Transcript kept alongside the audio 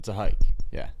It's a hike.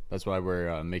 Yeah, that's why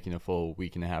we're making a full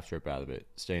week and a half trip out of it,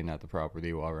 staying at the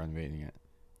property while renovating it.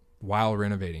 While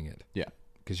renovating it? Yeah.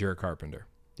 Because you're a carpenter.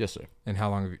 Yes, sir. And how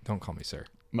long have you... Don't call me sir.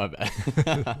 My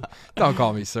bad. Don't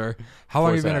call me sir. How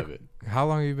long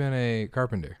have you been a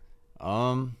carpenter?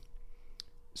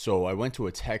 So I went to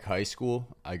a tech high school.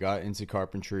 I got into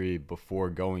carpentry before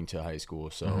going to high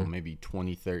school. So maybe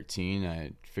 2013,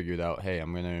 I figured out, hey,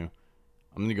 I'm gonna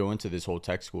go into this whole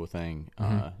tech school thing,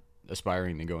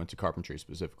 aspiring to go into carpentry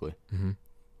specifically. Mm-hmm.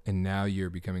 And now you're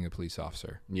becoming a police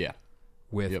officer. Yeah.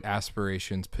 With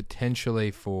aspirations potentially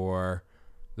for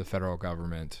the federal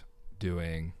government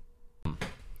doing.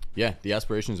 Yeah, the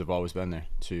aspirations have always been there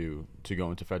to go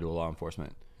into federal law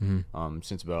enforcement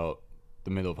since about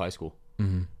the middle of high school.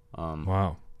 Mm-hmm.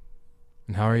 Wow.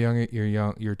 And how are you young? You're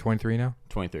young. You're 23 now?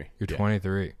 23. You're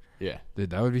 23. Yeah. Dude,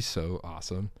 that would be so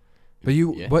awesome. But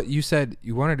you said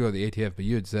you wanted to go to the ATF, but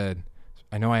you had said,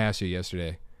 I know I asked you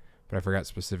yesterday, but I forgot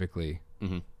specifically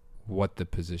what the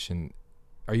position.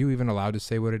 Are you even allowed to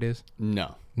say what it is?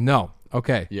 No. No.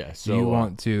 Okay. Yeah. So you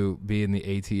want to be in the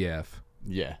ATF?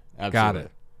 Yeah. Absolutely. Got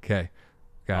it. Okay.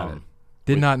 Got it.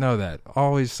 Did not know that.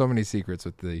 Always so many secrets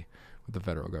with the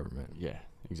federal government. Yeah.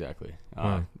 Exactly.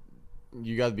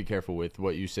 You got to be careful with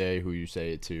what you say, who you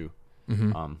say it to.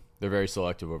 They're very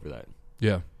selective over that.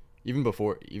 Yeah. Even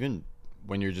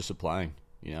when you're just applying,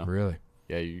 you know. Really?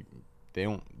 Yeah. They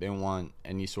don't want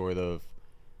any sort of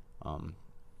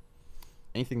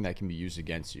anything that can be used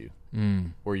against you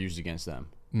or used against them.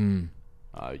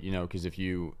 You know, because if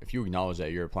you acknowledge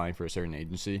that you're applying for a certain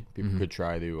agency, people could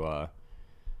try to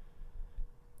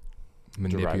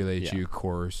manipulate you,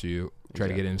 coerce you, try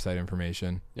to get inside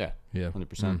information. Yeah.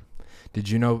 100%. Did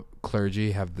you know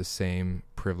clergy have the same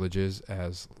privileges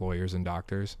as lawyers and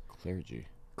doctors?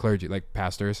 Clergy, like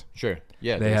pastors. Sure.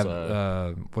 Yeah. They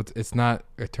have it's not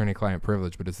attorney-client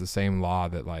privilege, but it's the same law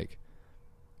that like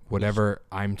whatever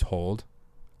I'm told,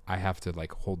 I have to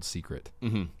like hold secret.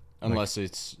 Unless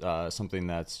it's something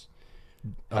that's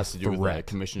has to do with the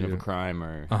commission of a crime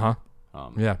or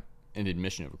an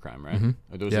admission of a crime, right?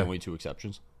 Are those the only two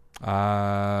exceptions?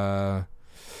 I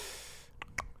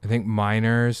think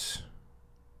minors,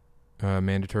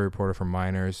 mandatory reporter for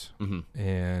minors,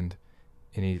 and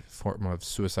any form of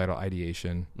suicidal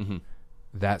ideation.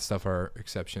 That stuff are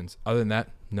exceptions. Other than that,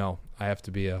 no. I have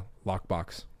to be a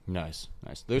lockbox. Nice.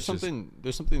 There's something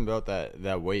about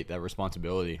that weight, that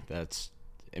responsibility that's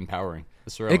empowering.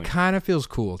 It kind of feels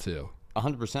cool too.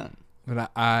 100%.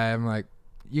 But I'm like,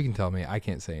 you can tell me I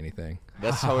can't say anything.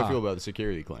 That's how I feel about the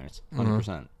security clearance.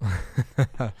 100%.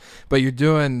 But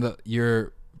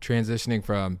you're transitioning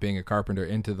from being a carpenter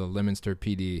into the Leominster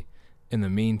PD in the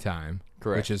meantime.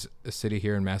 Correct. Which is a city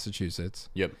here in Massachusetts.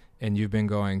 Yep. And you've been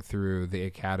going through the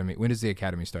academy. When does the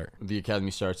academy start? The academy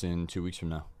starts in 2 weeks from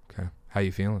now. Okay. How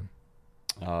you feeling?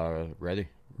 Ready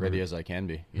as I can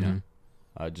be. You know,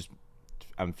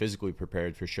 I'm physically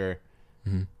prepared for sure.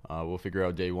 We'll figure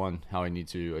out day one how I need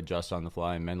to adjust on the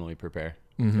fly and mentally prepare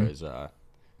because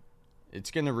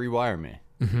it's gonna rewire me.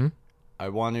 I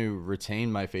want to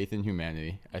retain my faith in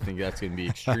humanity. I think that's gonna be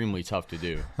extremely tough to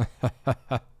do.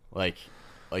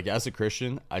 Like as a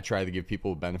Christian, I try to give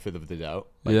people benefit of the doubt.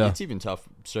 It's even tough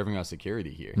serving on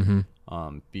security here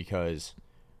because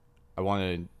I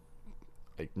want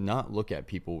to not look at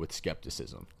people with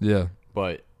skepticism. Yeah.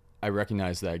 But I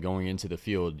recognize that going into the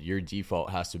field, your default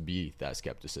has to be that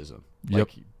skepticism.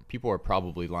 People are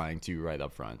probably lying to you right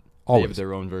up front. Always. They have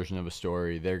their own version of a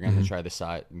story. They're going to try to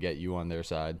side and get you on their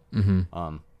side.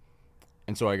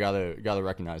 And so I gotta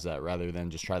recognize that rather than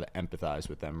just try to empathize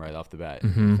with them right off the bat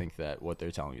and think that what they're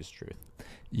telling you is the truth.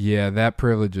 Yeah, that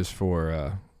privilege is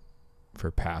for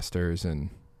pastors and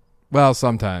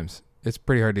sometimes it's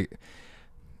pretty hard to.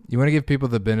 You want to give people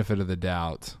the benefit of the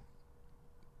doubt.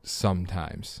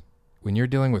 Sometimes, when you're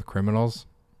dealing with criminals,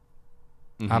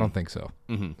 I don't think so.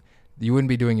 You wouldn't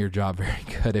be doing your job very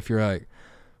good if you're like,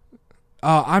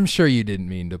 "Oh, I'm sure you didn't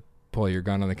mean to pull your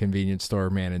gun on the convenience store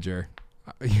manager."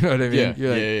 You know what I mean?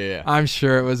 Yeah. I'm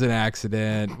sure it was an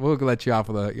accident. We'll let you off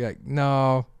with a. You're like,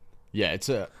 no. Yeah,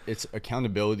 it's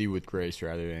accountability with grace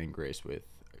rather than grace with.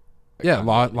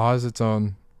 Law is its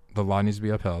own. The law needs to be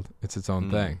upheld. It's its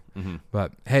own thing.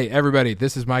 But hey, everybody,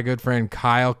 this is my good friend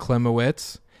Kyle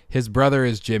Klimowicz. His brother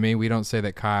is Jimmy. We don't say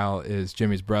that Kyle is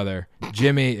Jimmy's brother.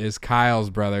 Jimmy is Kyle's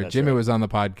brother. That's Jimmy was on the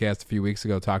podcast a few weeks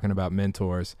ago talking about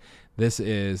mentors. This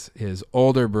is his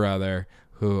older brother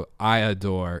who I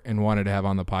adore and wanted to have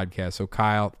on the podcast. So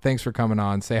Kyle, thanks for coming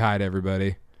on. Say hi to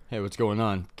everybody. Hey, what's going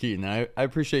on? Keaton, I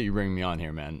appreciate you bringing me on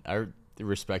here, man. I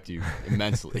respect you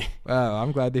immensely. Well,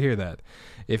 I'm glad to hear that.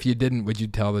 If you didn't, would you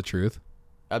tell the truth?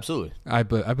 Absolutely. I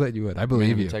bet you would. I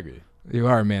believe you. Integrity. You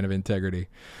are a man of integrity.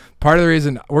 Part of the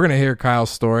reason we're going to hear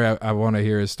Kyle's story, I want to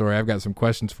hear his story. I've got some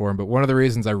questions for him, but one of the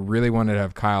reasons I really wanted to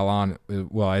have Kyle on,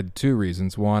 well, I had two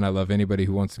reasons. One, I love anybody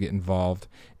who wants to get involved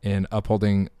in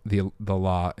upholding the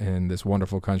law in this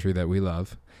wonderful country that we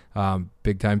love.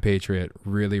 Big time patriot.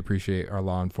 Really appreciate our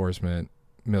law enforcement,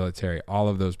 military, all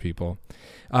of those people.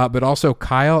 But also,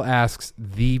 Kyle asks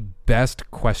the best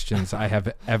questions I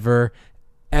have ever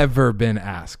been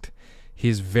asked.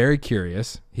 He's very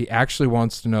curious. He actually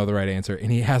wants to know the right answer,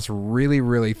 and he has really,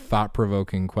 really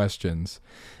thought-provoking questions.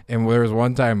 And there was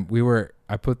one time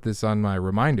I put this on my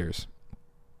reminders.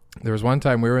 There was one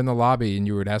time we were in the lobby, and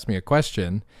you would ask me a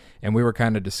question, and we were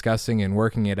kind of discussing and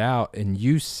working it out, and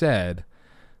you said,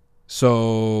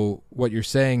 so what you're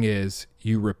saying is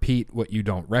you repeat what you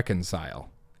don't reconcile.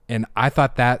 And I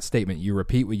thought that statement, you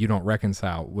repeat what you don't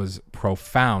reconcile, was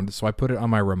profound. So I put it on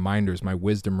my reminders, my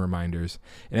wisdom reminders.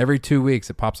 And every 2 weeks,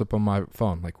 it pops up on my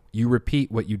phone. Like, you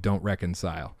repeat what you don't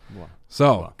reconcile. Wow.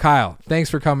 So, wow. Kyle, thanks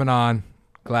for coming on.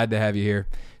 Glad to have you here.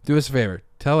 Do us a favor.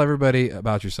 Tell everybody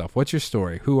about yourself. What's your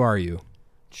story? Who are you?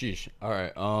 Sheesh. All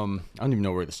right. I don't even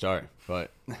know where to start.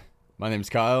 But my name's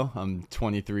Kyle. I'm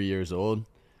 23 years old.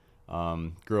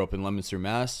 Grew up in Leominster,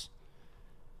 Mass.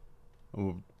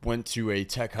 Went to a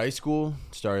tech high school,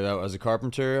 started out as a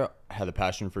carpenter, had a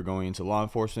passion for going into law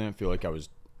enforcement. I feel like I was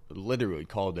literally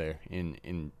called there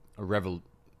in a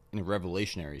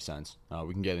revelationary sense.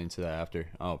 We can get into that after.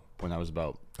 When I was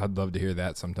about... I'd love to hear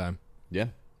that sometime. Yeah.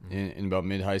 In about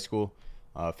mid-high school,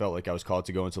 felt like I was called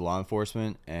to go into law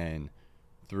enforcement, and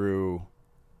through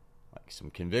like some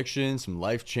conviction, some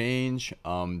life change,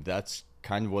 that's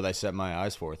kind of what I set my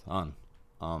eyes forth on,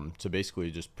 to basically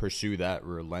just pursue that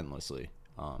relentlessly.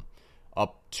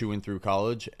 Up to and through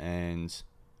college, and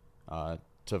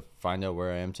to find out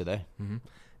where I am today. Mm-hmm.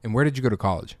 And where did you go to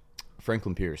college?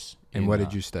 Franklin Pierce. And what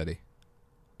did you study?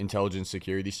 Intelligence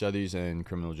security studies and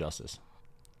criminal justice.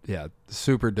 Yeah,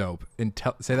 super dope.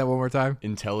 Say that one more time.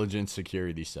 Intelligence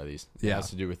security studies. Yeah. It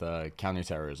has to do with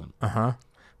counterterrorism. Uh-huh.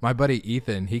 My buddy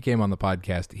Ethan, he came on the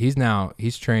podcast.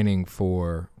 He's training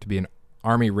to be an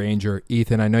Army Ranger.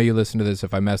 Ethan, I know you listen to this.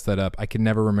 If I mess that up, I can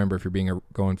never remember if you're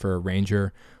going for a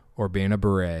Ranger or being a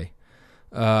Beret.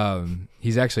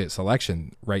 He's actually at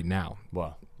selection right now.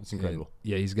 Wow, that's incredible.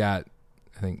 Yeah, he's got,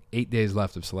 I think, 8 days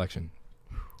left of selection.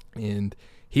 And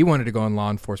he wanted to go in law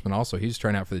enforcement also. He was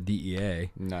trying out for the DEA.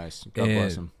 Nice. God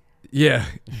bless him. Yeah,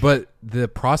 but the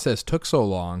process took so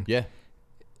long. Yeah.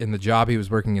 In the job he was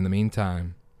working in the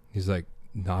meantime, he's like,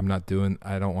 no, I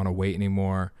don't want to wait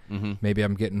anymore. Mm-hmm. Maybe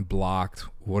I'm getting blocked.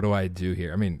 What do I do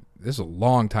here? I mean, this is a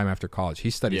long time after college. He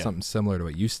studied something similar to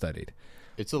what you studied.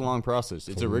 It's a long process.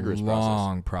 It's a rigorous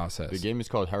long process. The game is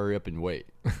called hurry up and wait.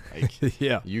 Like,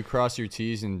 yeah. You cross your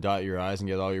T's and dot your I's and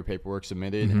get all your paperwork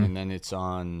submitted, mm-hmm. and then it's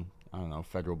on, I don't know,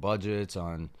 federal budgets,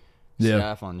 on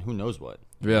staff, on who knows what.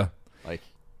 Yeah. Like,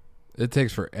 it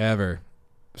takes forever.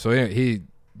 So he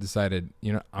decided,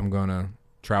 I'm going to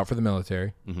try out for the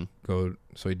military. Mm-hmm.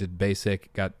 So he did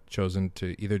basic, got chosen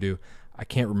to either do, I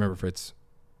can't remember if it's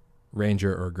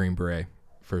Ranger or Green Beret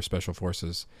for Special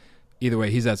Forces. Either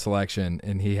way, he's at selection,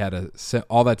 and he had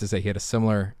all that to say, he had a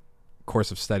similar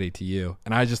course of study to you,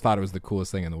 and I just thought it was the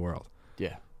coolest thing in the world.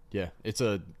 Yeah. That's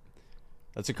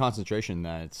a concentration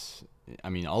that's, I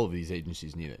mean, all of these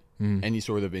agencies need it. Mm. Any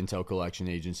sort of intel collection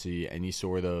agency, any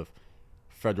sort of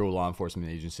federal law enforcement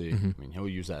agency. Mm-hmm. I mean, he'll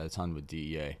use that a ton with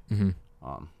DEA. Mm-hmm.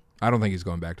 I don't think he's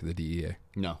going back to the DEA.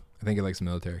 No. I think he likes the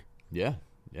military. Yeah.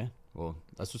 Well,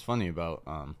 that's what's funny about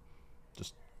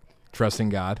just trusting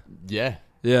God. Yeah.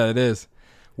 Yeah, it is.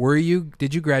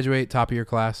 Did you graduate top of your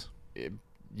class?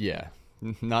 Yeah.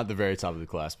 Not the very top of the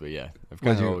class, but yeah. I've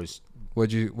kind of always...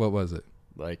 What was it?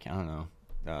 Like, I don't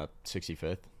know,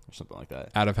 65th or something like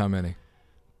that. Out of how many?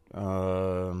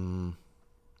 I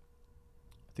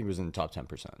think it was in the top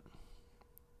 10%.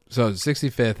 So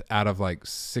 65th out of like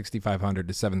 6,500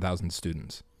 to 7,000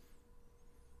 students.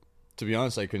 To be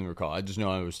honest, I couldn't recall. I just know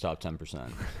I was top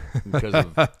 10% because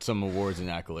of some awards and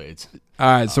accolades.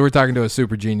 All right, so we're talking to a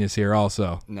super genius here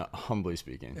also. No, humbly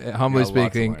speaking.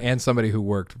 And somebody who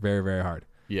worked very, very hard.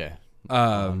 Yeah,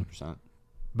 100%.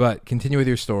 But continue with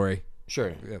your story.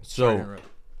 Sure. Yeah, so,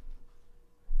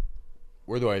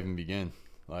 where do I even begin?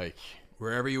 Like,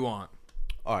 wherever you want.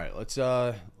 All right,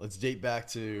 let's date back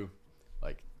to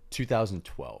like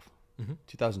 2012. Mm-hmm.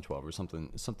 2012 or something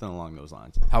along those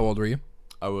lines. How old were you?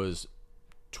 I was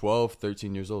 12,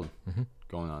 13 years old, mm-hmm.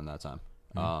 going on that time.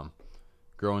 Mm-hmm.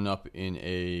 Growing up in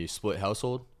a split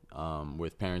household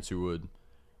with parents who would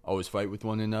always fight with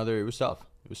one another, it was tough.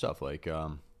 Like,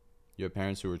 you have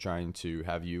parents who are trying to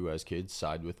have you as kids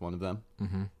side with one of them.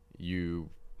 Mm-hmm. You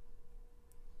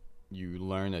you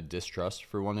learn a distrust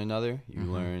for one another. You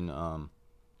learn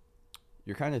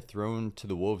you're kind of thrown to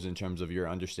the wolves in terms of your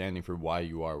understanding for why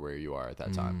you are where you are at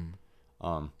that time.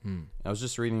 I was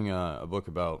just reading a book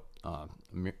about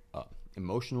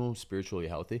emotional, spiritually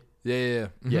healthy. Yeah.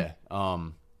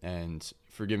 And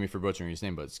forgive me for butchering his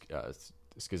name, but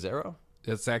Scazzaro?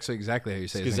 That's actually exactly how you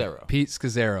say it. Scazzaro. Pete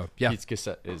Scazzaro. Yeah. Pete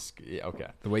Scazzaro is, yeah, okay.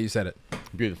 The way you said it.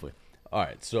 Beautifully. All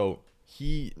right. So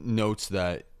he notes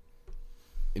that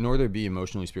in order to be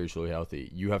emotionally, spiritually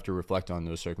healthy, you have to reflect on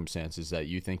those circumstances that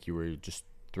you think you were just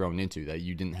thrown into, that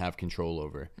you didn't have control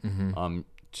over.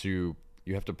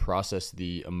 You have to process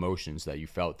the emotions that you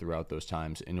felt throughout those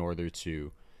times in order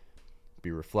to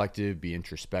be reflective, be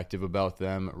introspective about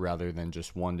them, rather than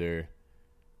just wonder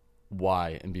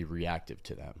why and be reactive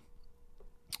to them.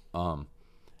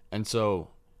 And so,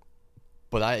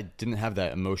 but I didn't have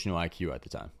that emotional IQ at the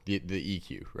time, the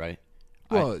EQ, right?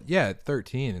 Well, at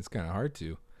 13, it's kind of hard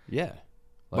to. Yeah.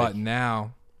 But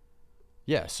now.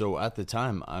 Yeah. So at the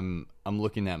time, I'm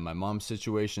looking at my mom's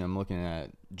situation. I'm looking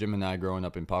at Jim and I growing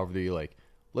up in poverty. Like,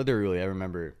 literally, I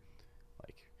remember,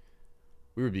 like,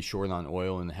 we would be short on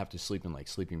oil and have to sleep in, like,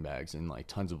 sleeping bags and, like,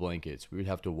 tons of blankets. We would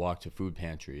have to walk to food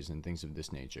pantries and things of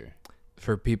this nature.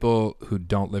 For people who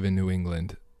don't live in New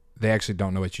England, they actually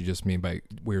don't know what you just mean by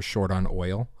we're short on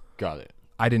oil. Got it.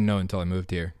 I didn't know until I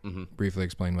moved here. Briefly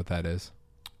explain what that is.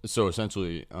 So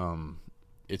essentially,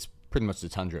 it's pretty much the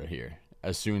tundra here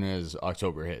as soon as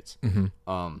October hits.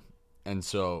 And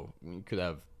so you could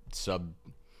have sub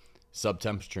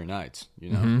temperature nights,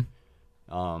 you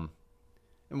know?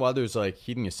 And while there's like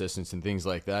heating assistance and things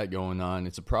like that going on,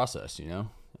 it's a process, you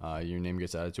know? Your name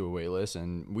gets added to a wait list,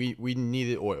 and we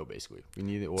needed oil, basically. We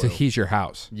needed oil. To heat your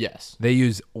house. Yes. They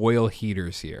use oil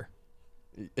heaters here,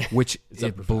 which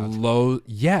it blows.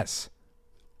 Yes.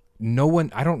 No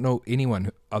one, I don't know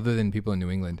anyone other than people in New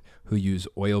England who use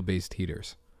oil-based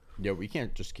heaters. Yeah, we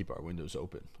can't just keep our windows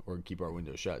open or keep our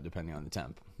windows shut depending on the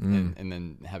temp and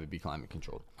then have it be climate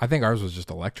controlled. I think ours was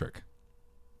just electric.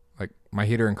 Like my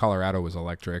heater in Colorado was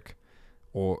electric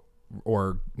or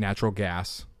natural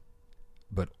gas.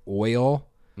 But oil,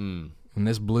 in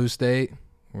this blue state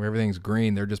where everything's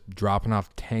green, they're just dropping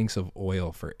off tanks of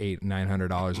oil for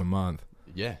 $800-900 a month.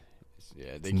 Yeah,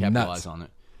 they capitalize on it.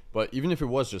 But even if it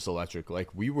was just electric,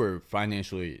 like we were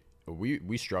financially,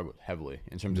 we struggled heavily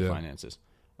in terms of finances.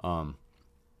 And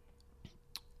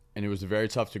it was very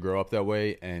tough to grow up that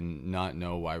way and not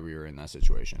know why we were in that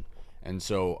situation. And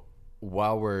so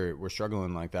while we're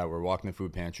struggling like that, we're walking to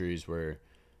food pantries, we're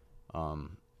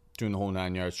doing the whole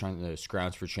 9 yards, trying to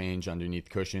scrounge for change underneath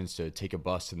cushions to take a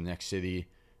bus to the next city,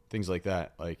 things like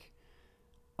that. Like,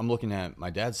 I'm looking at my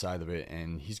dad's side of it,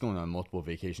 and he's going on multiple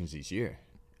vacations each year.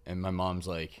 And my mom's,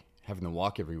 like, having to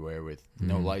walk everywhere with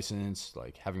no license,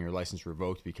 like, having her license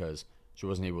revoked because she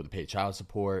wasn't able to pay child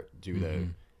support due to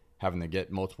having to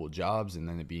get multiple jobs and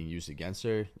then it being used against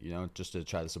her, you know, just to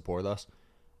try to support us.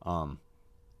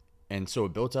 And so I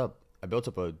built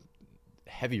up a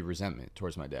heavy resentment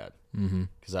towards my dad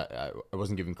because I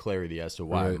wasn't given clarity as to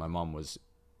why my mom was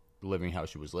living how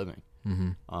she was living.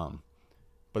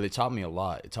 But it taught me a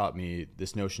lot. It taught me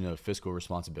this notion of fiscal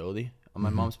responsibility on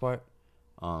my mom's part.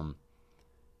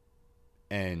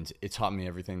 And it taught me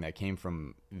everything that came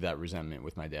from that resentment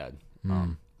with my dad.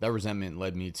 That resentment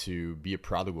led me to be a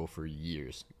prodigal for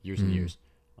years and years.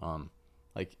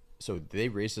 Like, so they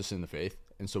raised us in the faith.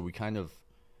 And so we kind of,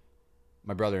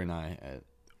 my brother and I,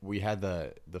 we had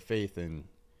the faith in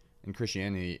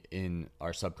Christianity in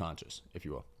our subconscious, if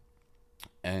you will.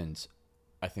 And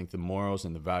I think the morals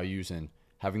and the values and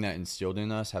having that instilled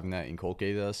in us, having that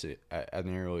inculcated us at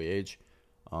an early age.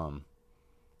 Well,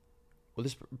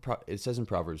 it says in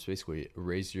Proverbs, basically,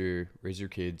 raise your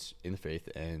kids in the faith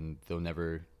and they'll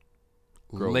never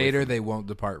grow later they won't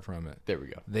depart from it. There we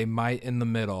go. They might in the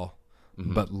middle,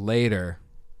 but later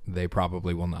they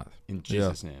probably will not. In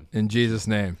Jesus' name. In Jesus'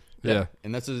 name. Yeah.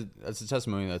 And that's a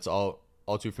testimony that's all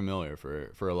too familiar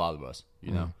for a lot of us,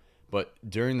 you know. But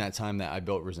during that time that I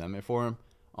built resentment for him,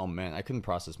 oh man, I couldn't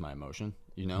process my emotion,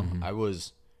 you know. I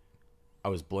was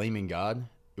blaming God.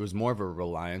 It was more of a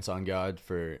reliance on God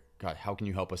for, God, how can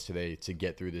you help us today to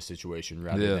get through this situation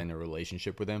rather than a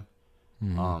relationship with him.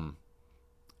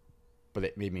 But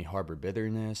it made me harbor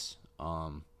bitterness.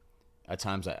 At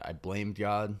times I blamed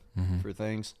God for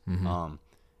things.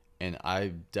 And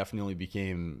I definitely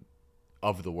became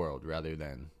of the world rather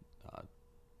than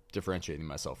differentiating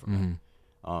myself from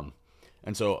it.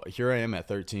 And so here I am at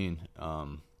 13.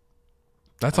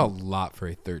 That's a lot for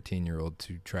a 13-year-old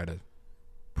to try to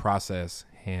process,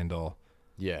 handle,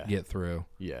 get through.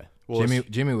 Yeah. Well,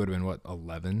 Jimmy would have been, what,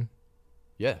 11?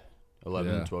 Yeah,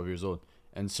 11, 12 years old.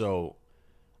 And so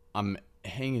I'm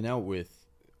hanging out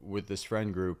with this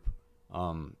friend group.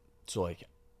 So like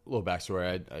a little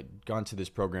backstory, I'd gone to this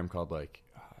program called like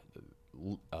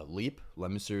LEAP,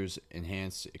 Lemonster's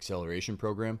Enhanced Acceleration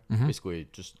Program, basically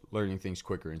just learning things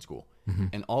quicker in school.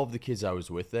 And all of the kids I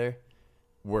was with there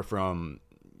were from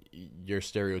your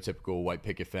stereotypical white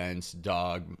picket fence,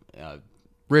 dog.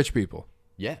 Rich people.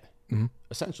 Yeah,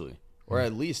 essentially. Or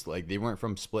at least like they weren't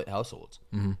from split households.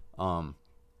 And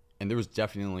there was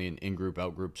definitely an in-group,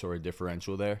 out-group sort of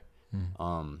differential there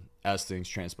as things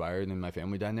transpired in my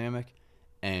family dynamic.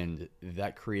 And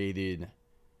that created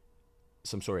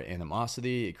some sort of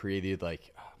animosity. It created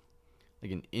like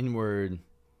an inward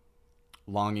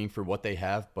longing for what they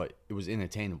have, but it was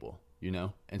inattainable, you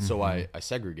know? And so I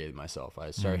segregated myself.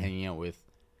 I started hanging out with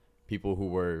people who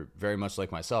were very much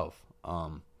like myself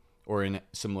or in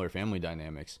similar family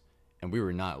dynamics. And we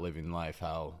were not living life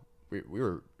how we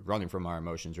were running from our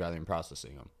emotions rather than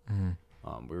processing them.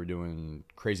 We were doing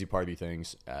crazy party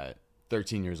things at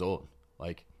 13 years old,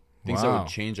 like things that would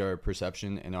change our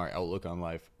perception and our outlook on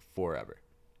life forever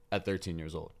at 13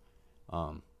 years old.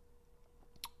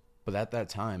 But at that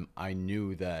time, I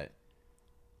knew that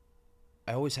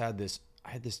I always had this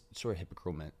sort of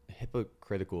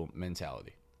hypocritical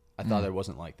mentality. I thought I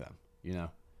wasn't like them, you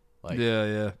know? Like,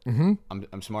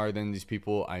 I'm smarter than these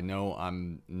people. I know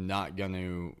I'm not going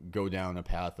to go down a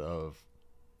path of,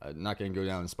 not going to go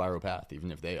down a spiral path, even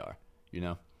if they are, you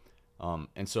know?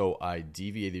 And so I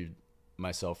deviated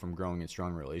myself from growing a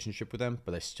strong relationship with them,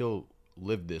 but I still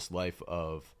lived this life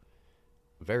of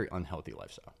a very unhealthy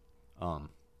lifestyle.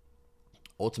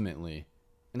 Ultimately,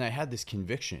 and I had this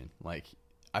conviction, like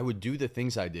I would do the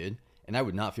things I did and I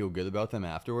would not feel good about them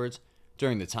afterwards.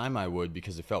 During the time I would,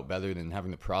 because it felt better than having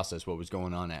to process what was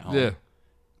going on at home. Yeah.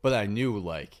 But I knew,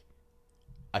 like,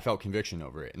 I felt conviction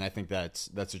over it. And I think that's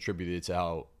attributed to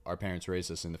how our parents raised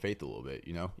us in the faith a little bit,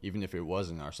 you know, even if it was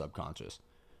in our subconscious.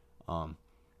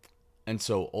 And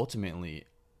so ultimately,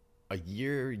 a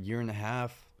year and a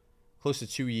half, close to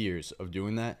 2 years of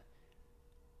doing that,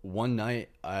 one night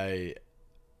I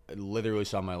literally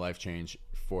saw my life change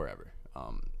forever.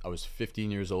 I was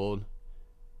 15 years old.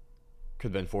 Could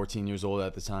have been 14 years old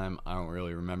at the time. I don't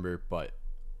really remember, but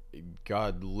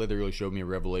God literally showed me a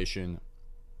revelation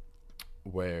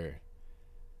where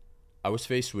I was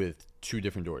faced with two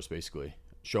different doors, basically,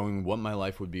 showing what my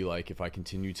life would be like if I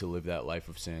continued to live that life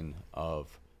of sin,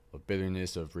 of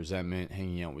bitterness, of resentment,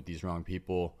 hanging out with these wrong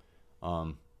people.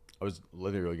 I was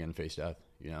literally going to face death,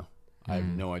 you know? I have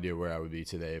no idea where I would be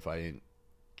today if I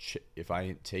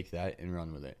didn't take that and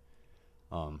run with it.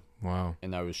 Wow.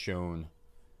 And I was shown...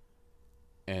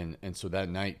 And so that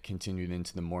night continued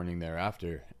into the morning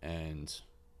thereafter, and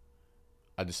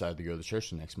I decided to go to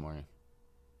church the next morning.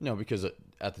 No, because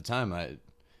at the time,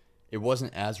 it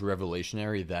wasn't as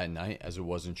revelationary that night as it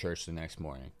was in church the next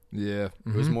morning. Yeah.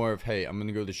 It was more of, hey, I'm going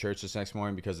to go to church this next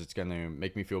morning because it's going to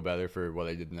make me feel better for what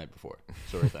I did the night before,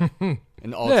 sort of thing.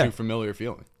 An all too familiar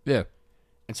feeling. Yeah.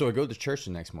 And so I go to church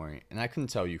the next morning, and I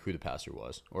couldn't tell you who the pastor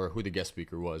was or who the guest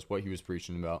speaker was, what he was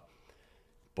preaching about,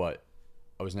 but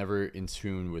I was never in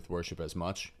tune with worship as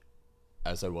much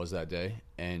as I was that day.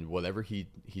 And whatever he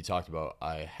talked about,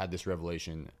 I had this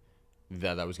revelation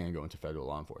that I was going to go into federal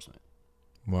law enforcement.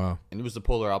 Wow. And it was the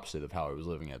polar opposite of how I was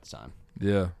living at the time.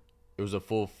 Yeah. It was a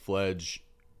full-fledged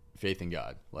faith in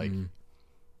God. Like,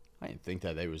 I didn't think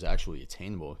that it was actually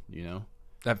attainable, you know?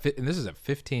 And this is at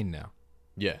 15 now.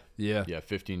 Yeah. Yeah,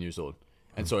 15 years old.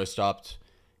 And so I stopped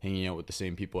hanging out with the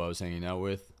same people I was hanging out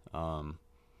with.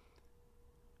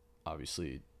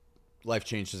 Obviously, life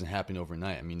change doesn't happen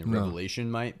overnight. I mean, the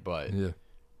revelation might, but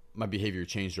my behavior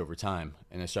changed over time,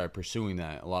 and I started pursuing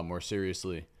that a lot more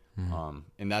seriously.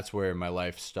 And that's where my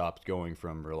life stopped going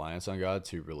from reliance on God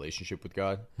to relationship with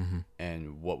God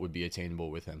and what would be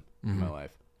attainable with Him in my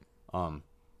life.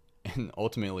 And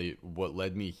ultimately, what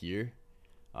led me here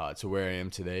to where I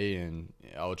am today, and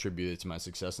I'll attribute it to my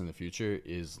success in the future,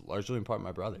 is largely in part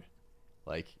my brother.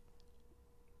 Like,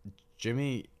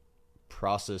 Jimmy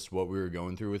processed what we were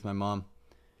going through with my mom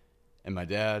and my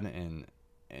dad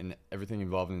and everything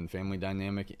involved in the family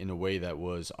dynamic in a way that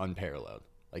was unparalleled.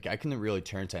 Like, I couldn't really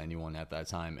turn to anyone at that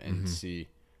time and see,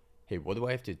 hey, what do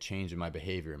I have to change in my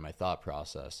behavior and my thought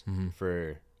process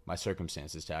for my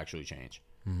circumstances to actually change?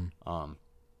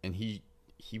 And he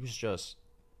was just,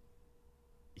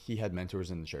 he had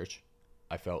mentors in the church.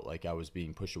 I felt like I was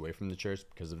being pushed away from the church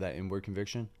because of that inward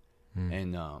conviction.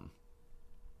 And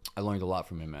I learned a lot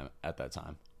from him at that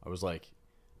time. I was like,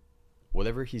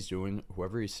 whatever he's doing,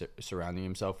 whoever he's surrounding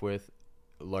himself with,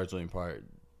 largely in part,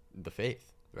 the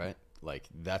faith, right? Like,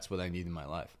 that's what I need in my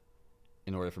life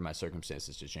in order for my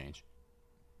circumstances to change.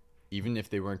 even if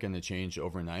they weren't going to change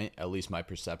overnight, at least my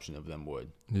perception of them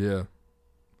would. Yeah.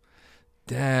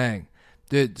 Dang.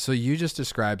 Dude, so you just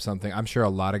described something. I'm sure a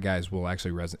lot of guys will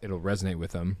actually it'll resonate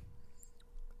with them.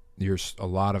 A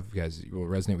lot of guys will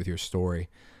resonate with your story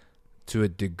to a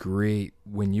degree.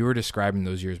 When you were describing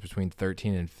those years between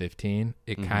 13 and 15,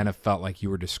 it kind of felt like you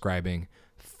were describing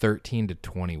 13 to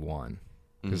 21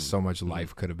 because so much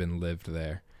life could have been lived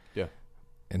there. Yeah.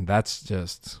 And that's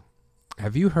just,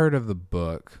 have you heard of the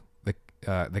book,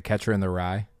 The Catcher in the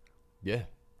Rye? Yeah.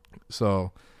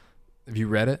 So have you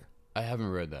read it? I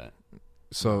haven't read that.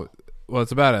 So, well,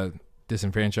 it's about a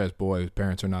disenfranchised boy whose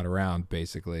parents are not around,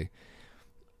 basically.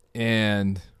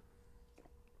 And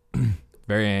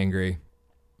very angry,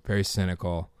 very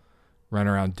cynical,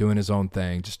 running around doing his own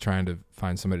thing, just trying to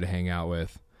find somebody to hang out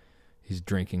with. He's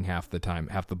drinking half the time,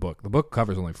 half the book. The book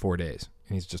covers only 4 days,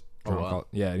 and he's just drunk. Oh, wow.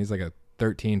 And he's like a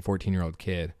 13, 14-year-old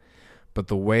kid. But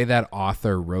the way that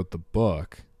author wrote the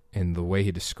book and the way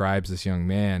he describes this young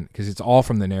man, because it's all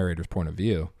from the narrator's point of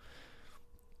view,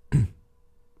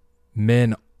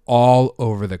 men all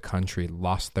over the country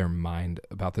lost their mind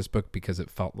about this book because it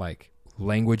felt like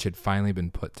language had finally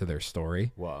been put to their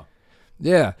story. Wow.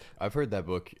 Yeah. I've heard that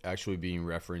book actually being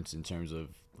referenced in terms of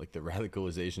like the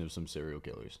radicalization of some serial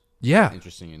killers. Yeah.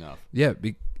 Interesting enough. Yeah.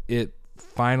 It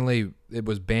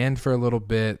was banned for a little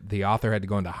bit. The author had to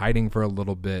go into hiding for a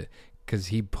little bit because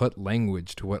he put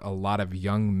language to what a lot of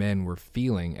young men were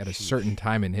feeling at a certain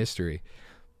time in history.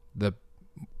 The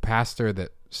pastor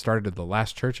that started the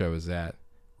last church I was at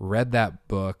read that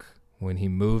book when he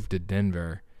moved to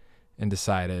Denver and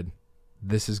decided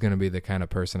this is going to be the kind of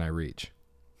person I reach.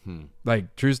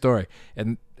 Like, true story.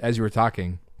 And as you were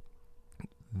talking,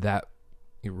 it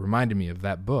reminded me of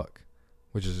that book,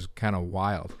 which is kind of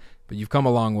wild. But you've come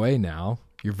a long way now.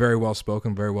 You're very well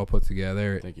spoken, very well put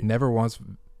together. Thank you. Never once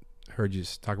heard you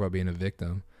talk about being a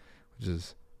victim, which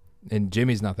is, and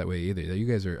Jimmy's not that way either. You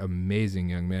guys are amazing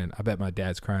young men. I bet my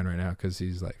dad's crying right now because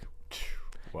he's like,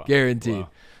 wow. Guaranteed.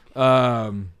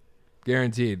 Wow.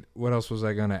 Guaranteed. What else was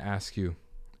I going to ask you?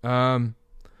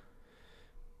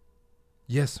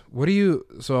 Yes.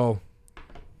 So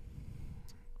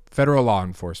federal law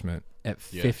enforcement at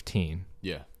 15.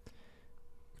 Yeah.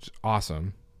 Which is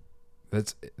awesome.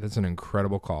 That's an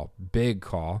incredible call. Big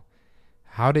call.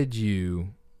 How did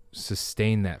you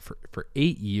sustain that for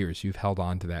 8 years? You've held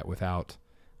on to that without,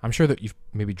 I'm sure that you've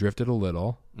maybe drifted a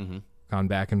little, gone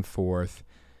back and forth,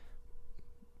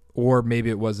 or maybe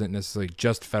it wasn't necessarily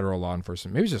just federal law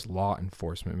enforcement. Maybe it's just law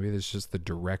enforcement. Maybe it's just the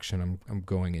direction I'm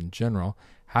going in general.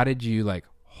 How did you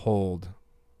hold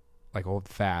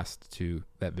fast to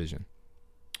that vision?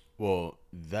 Well,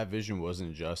 that vision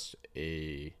wasn't just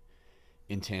a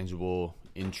intangible,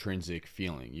 intrinsic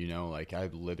feeling, I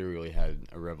literally had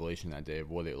a revelation that day of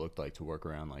what it looked like to work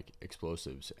around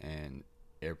explosives and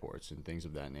airports and things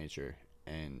of that nature.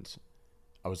 And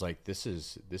I was like, this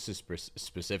is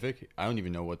specific. I don't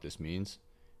even know what this means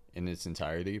in its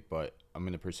entirety, but I'm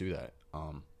going to pursue that.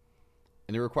 And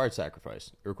it required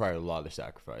sacrifice. It required a lot of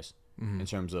sacrifice in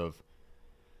terms of,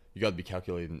 you got to be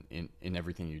calculated in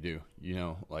everything you do.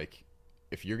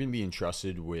 If you're going to be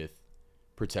entrusted with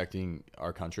protecting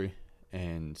our country,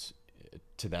 and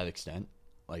to that extent,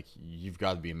 you've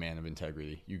got to be a man of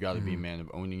integrity. You got to be a man of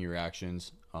owning your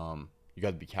actions. You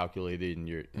got to be calculated in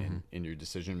your in your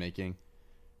decision making,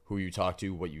 who you talk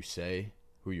to, what you say,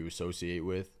 who you associate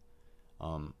with.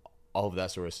 All of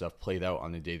that sort of stuff played out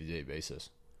on a day-to-day basis.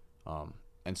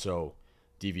 And so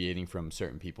deviating from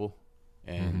certain people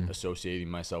and associating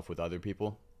myself with other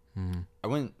people, I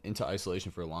went into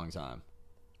isolation for a long time.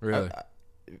 Really?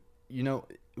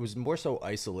 It was more so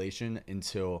isolation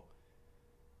until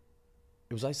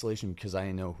it was isolation because I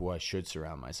didn't know who I should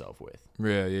surround myself with.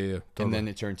 Yeah. Totally. And then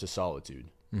it turned to solitude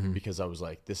because I was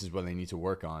like, this is what I need to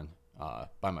work on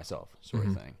by myself, sort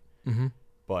of thing.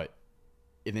 But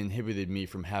it inhibited me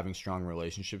from having strong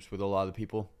relationships with a lot of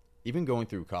people. Even going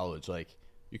through college,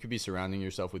 you could be surrounding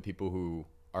yourself with people who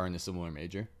are in a similar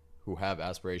major, who have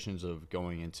aspirations of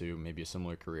going into maybe a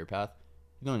similar career path.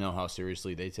 You don't know how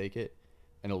seriously they take it.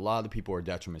 And a lot of the people are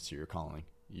detriments to your calling.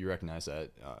 You recognize that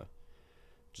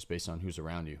just based on who's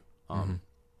around you. And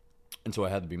so I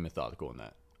had to be methodical in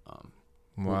that.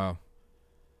 Wow.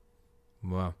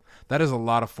 That is a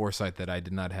lot of foresight that I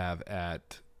did not have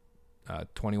at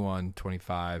 21,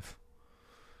 25,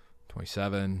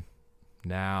 27,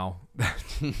 now.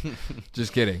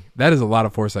 Just kidding. That is a lot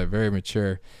of foresight. Very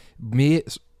mature. Me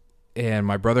and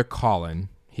my brother Colin,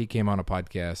 he came on a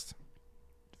podcast.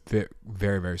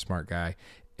 Very, very smart guy.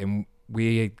 And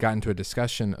we got into a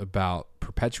discussion about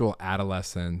perpetual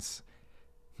adolescence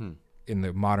in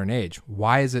the modern age.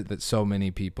 Why is it that so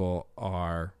many people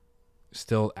are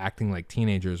still acting like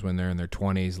teenagers when they're in their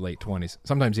 20s, late 20s,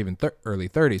 sometimes even early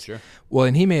 30s. Sure. Well,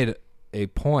 and he made a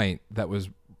point that was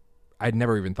I'd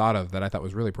never even thought of that I thought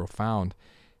was really profound.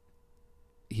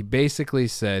 He basically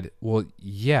said, well,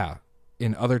 yeah,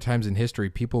 in other times in history,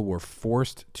 people were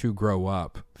forced to grow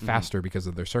up faster because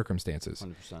of their circumstances.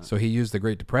 100%. So he used the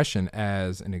Great Depression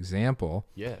as an example.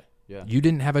 Yeah. You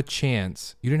didn't have a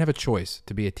chance. You didn't have a choice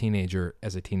to be a teenager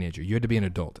as a teenager. You had to be an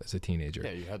adult as a teenager.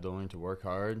 Yeah, you had to learn to work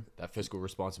hard, that fiscal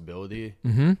responsibility.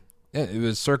 Mm-hmm. It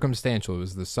was circumstantial. It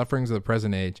was the sufferings of the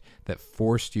present age that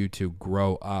forced you to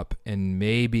grow up and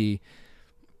maybe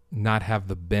not have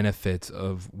the benefits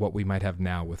of what we might have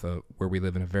now with where we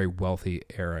live in a very wealthy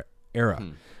era.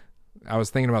 I was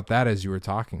thinking about that as you were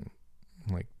talking.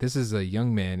 Like, this is a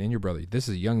young man, and your brother, this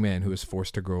is a young man who is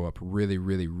forced to grow up really,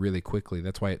 really, really quickly.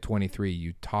 That's why at 23,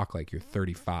 you talk like you're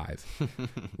 35,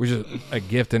 which is a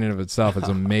gift in and of itself. It's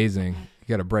amazing. You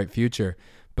got a bright future.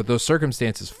 But those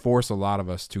circumstances force a lot of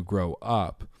us to grow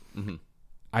up. Mm-hmm.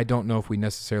 I don't know if we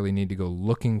necessarily need to go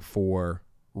looking for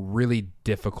really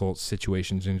difficult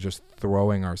situations and just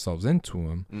throwing ourselves into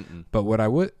them. Mm-mm. But what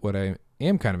I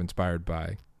am kind of inspired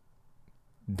by,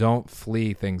 don't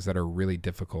flee things that are really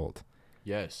difficult.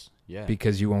 Yes. Yeah.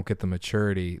 Because you won't get the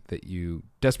maturity that you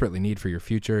desperately need for your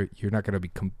future. You're not going to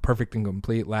be perfect and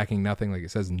complete, lacking nothing, like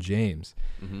it says in James.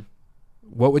 Mm-hmm.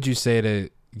 What would you say to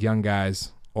young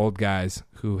guys, old guys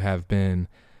who have been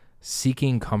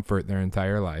seeking comfort their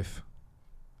entire life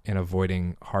and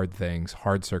avoiding hard things,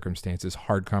 hard circumstances,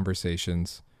 hard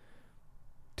conversations,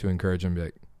 to encourage them, be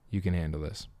like, you can handle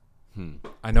this?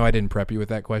 I know I didn't prep you with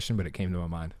that question, but it came to my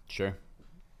mind. Sure.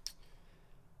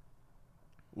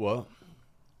 Well,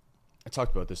 I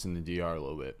talked about this in the DR a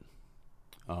little bit.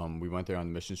 We went there on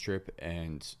the missions trip,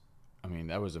 and I mean,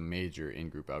 that was a major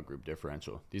in-group, out-group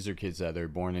differential. These are kids that are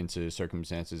born into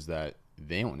circumstances that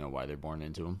they don't know why they're born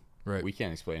into them. Right. We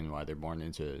can't explain why they're born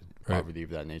into poverty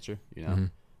of that nature, you know? Mm-hmm.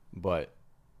 But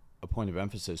a point of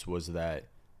emphasis was that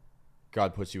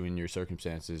God puts you in your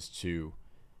circumstances to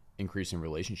increase in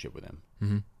relationship with him.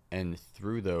 Mm-hmm. And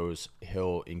through those,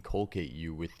 he'll inculcate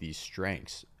you with these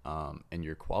strengths and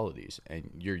your qualities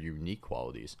and your unique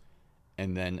qualities.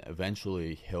 And then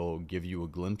eventually he'll give you a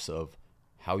glimpse of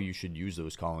how you should use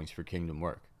those callings for kingdom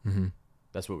work. Mm-hmm.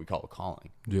 That's what we call a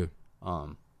calling. Yeah.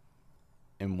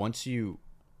 And once you,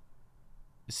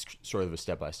 it's sort of a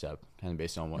step-by-step, kind of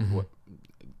based on what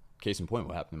case in point,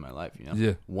 what happened in my life, you know?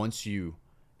 Yeah. Once you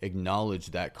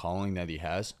acknowledge that calling that he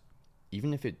has,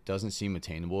 even if it doesn't seem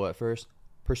attainable at first,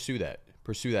 pursue that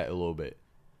a little bit.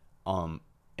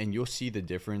 And you'll see the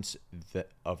difference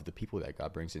of the people that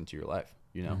God brings into your life.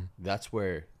 You know, that's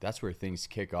where things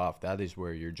kick off. That is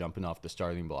where you're jumping off the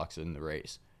starting blocks in the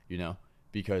race, you know,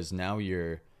 because now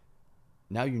you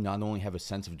not only have a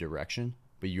sense of direction,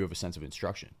 but you have a sense of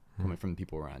instruction coming from the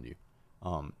people around you.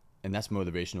 And that's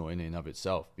motivational in and of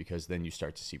itself, because then you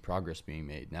start to see progress being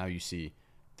made. Now you see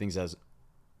things as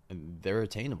they're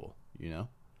attainable, you know?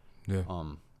 Yeah.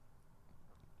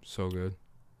 So good.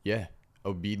 Yeah.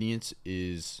 Obedience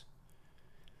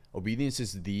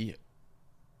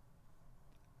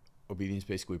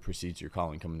basically precedes your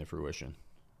calling coming to fruition,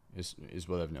 is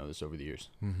what I've noticed over the years.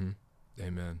 Mm-hmm.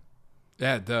 Amen.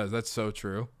 Yeah, it does. That's so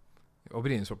true.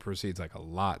 Obedience what precedes like a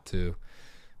lot too.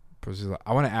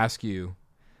 I want to ask you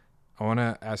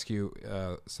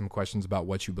some questions about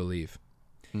what you believe,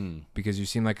 because you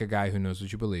seem like a guy who knows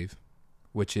what you believe,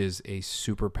 which is a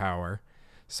superpower.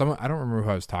 I don't remember who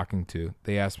I was talking to.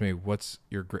 They asked me, "What's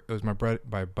your?" It was my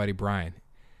buddy Brian.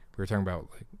 We were talking about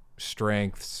like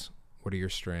strengths. What are your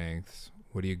strengths?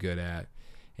 What are you good at?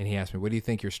 And he asked me, "What do you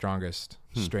think your strongest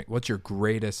strength? What's your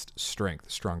greatest strength?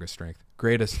 Strongest strength?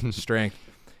 Greatest strength?"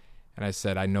 And I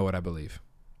said, "I know what I believe."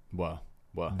 Wow.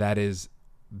 That is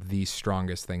the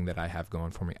strongest thing that I have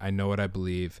going for me. I know what I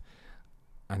believe.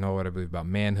 I know what I believe about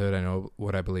manhood. I know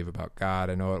what I believe about God.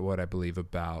 I know what I believe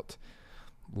about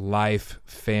life,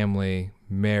 family,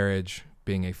 marriage,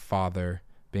 being a father,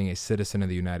 being a citizen of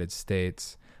the United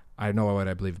States. I know what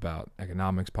I believe about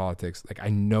economics, politics. Like, I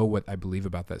know what I believe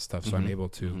about that stuff, so I'm able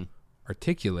to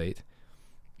articulate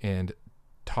and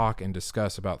talk and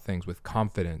discuss about things with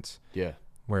confidence. Yeah.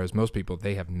 Whereas most people,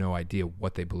 they have no idea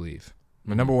what they believe.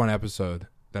 My number one episode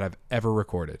that I've ever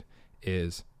recorded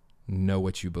is Know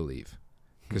What You Believe.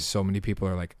 Because so many people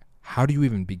are like, how do you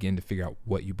even begin to figure out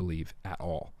what you believe at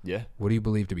all? Yeah. What do you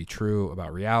believe to be true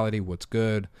about reality? What's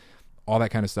good? All that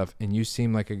kind of stuff. And you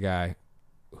seem like a guy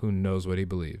who knows what he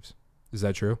believes. Is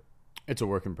that true? It's a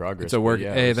work in progress. It's a work.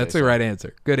 Yeah, hey, that's the right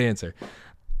answer. Good answer.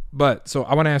 But so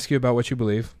I want to ask you about what you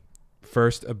believe.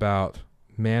 First, about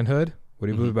manhood. What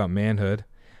do you believe about manhood?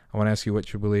 I want to ask you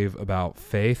what you believe about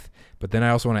faith, but then I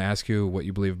also want to ask you what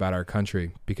you believe about our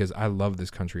country, because I love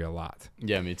this country a lot.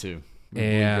 Yeah, me too.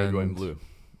 And red, white, and blue.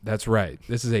 That's right.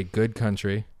 This is a good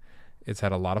country. It's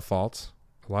had a lot of faults,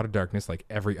 a lot of darkness, like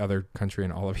every other country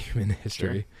in all of human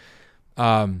history.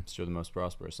 Sure. Still the most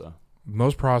prosperous, though.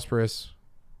 Most prosperous.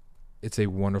 It's a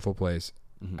wonderful place.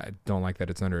 Mm-hmm. I don't like that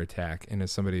it's under attack. And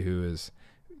as somebody who is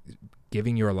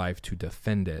giving your life to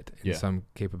defend it in some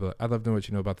capability, I'd love to know what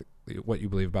you know about what you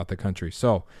believe about the country.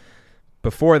 So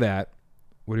before that,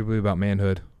 what do you believe about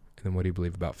manhood? And then what do you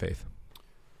believe about faith?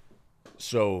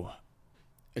 So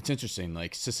it's interesting.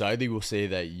 Like, society will say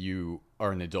that you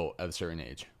are an adult at a certain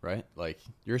age, right? Like,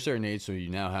 you're a certain age, so you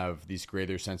now have this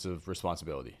greater sense of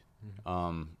responsibility.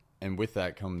 Mm-hmm. And with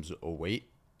that comes a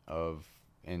weight of,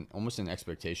 and almost an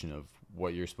expectation of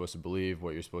what you're supposed to believe,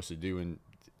 what you're supposed to do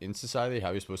in society,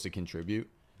 how you're supposed to contribute.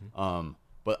 Mm-hmm.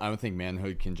 But I don't think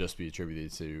manhood can just be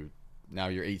attributed to now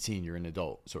you're 18, you're an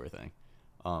adult sort of thing.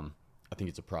 I think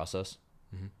it's a process.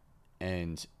 Mm-hmm.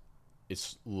 And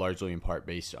it's largely in part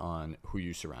based on who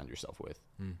you surround yourself with.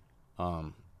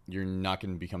 Mm. You're not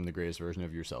going to become the greatest version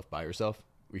of yourself by yourself.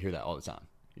 We hear that all the time,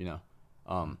 you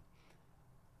know?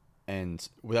 And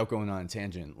without going on a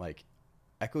tangent, like,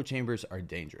 echo chambers are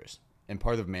dangerous. And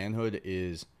part of manhood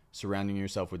is surrounding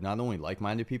yourself with not only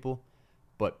like-minded people,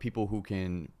 but people who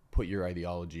can put your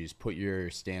ideologies, put your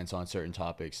stance on certain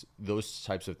topics, those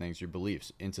types of things, your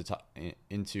beliefs into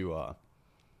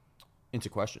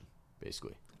question,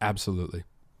 basically. Absolutely.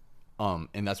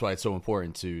 And that's why it's so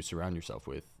important to surround yourself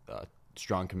with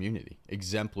strong community,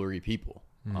 exemplary people.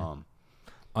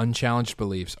 Unchallenged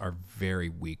beliefs are very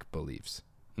weak beliefs.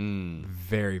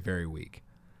 Very, very weak.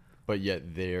 But yet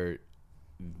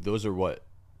those are what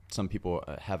some people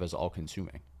have as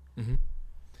all-consuming. Mm-hmm.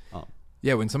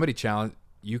 Yeah, when somebody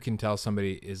you can tell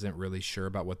somebody isn't really sure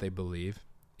about what they believe.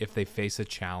 If they face a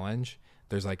challenge,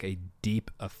 there's like a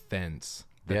deep offense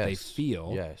that they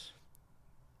feel. Yes.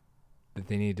 That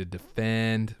they need to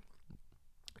defend.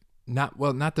 Not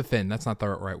defend. That's not the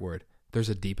right word. There's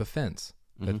a deep offense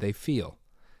that they feel.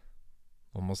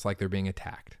 Almost like they're being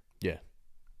attacked. Yeah.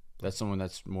 That's someone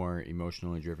that's more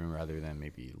emotionally driven rather than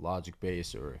maybe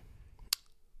logic-based, or...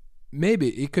 Maybe.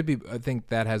 It could be. I think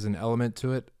that has an element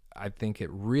to it. I think it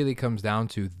really comes down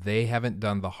to they haven't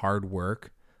done the hard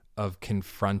work of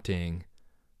confronting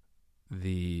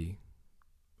the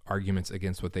arguments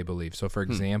against what they believe. So, for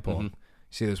example, you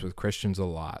see this with Christians a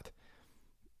lot.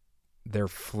 They're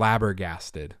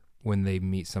flabbergasted when they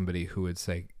meet somebody who would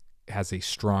say has a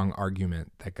strong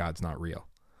argument that God's not real.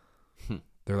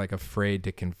 They're like afraid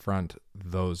to confront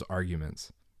those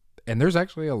arguments. And there's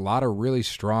actually a lot of really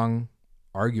strong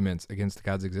arguments against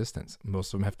God's existence.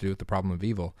 Most of them have to do with the problem of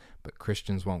evil, but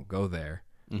Christians won't go there.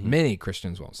 Mm-hmm. Many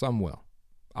Christians won't. Some will.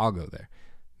 I'll go there.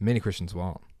 Many Christians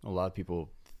won't. A lot of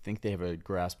people think they have a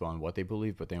grasp on what they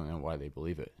believe, but they don't know why they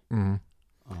believe it.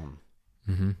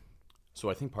 So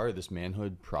I think part of this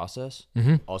manhood process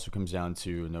also comes down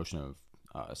to a notion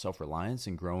of self-reliance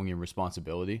and growing in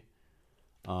responsibility.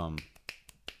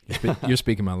 You're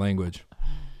speaking my language.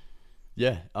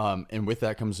 Yeah. And with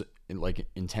that comes like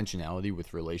intentionality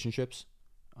with relationships.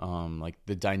 Like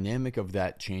the dynamic of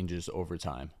that changes over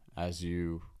time as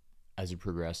you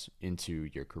progress into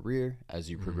your career, as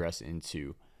you progress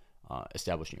into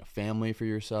establishing a family for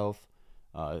yourself,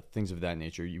 things of that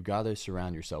nature. You got to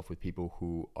surround yourself with people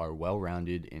who are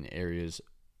well-rounded in areas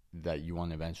that you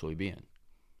want to eventually be in.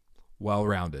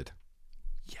 Well-rounded.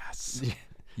 Yes.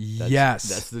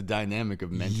 That's the dynamic of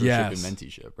mentorship and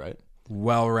menteeship, right?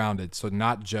 Well-rounded. So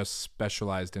not just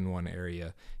specialized in one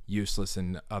area, useless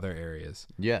in other areas.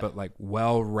 Yeah. But like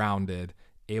well-rounded,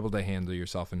 able to handle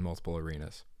yourself in multiple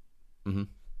arenas. Mm-hmm.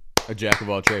 A jack of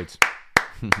all trades.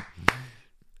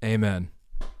 Amen.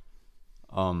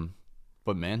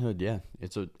 But manhood, yeah,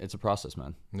 it's a process,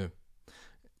 man. Yeah.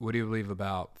 What do you believe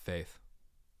about faith?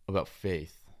 About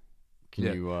faith? Can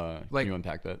you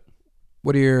unpack that?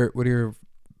 What are your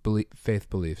faith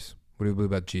beliefs? What do you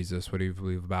believe about Jesus? What do you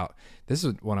believe about? This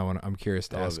is one I'm curious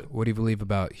to ask. What do you believe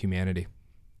about humanity?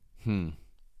 I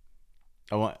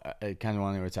kind of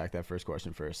want to attack that first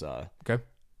question first. Okay.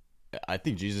 I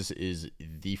think Jesus is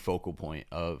the focal point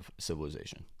of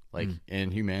civilization, like,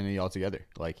 and humanity altogether.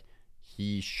 Like,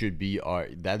 he should be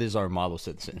that is our model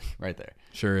citizen right there.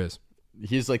 Sure is.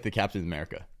 He's like the Captain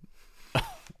America.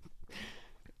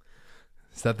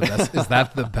 Is that the best? Is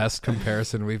that the best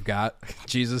comparison we've got?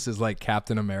 Jesus is like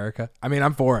Captain America. I mean,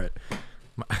 I'm for it.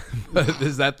 But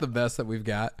is that the best that we've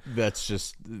got? That's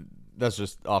just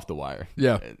off the wire.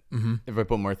 Yeah. If I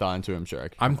put more thought into it, I'm sure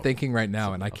I'm thinking right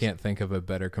now, and I can't think of a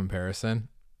better comparison.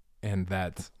 And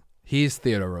he's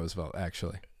Theodore Roosevelt,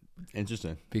 actually.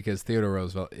 Interesting. Because Theodore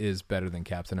Roosevelt is better than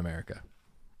Captain America.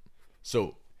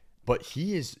 So, but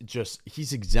he's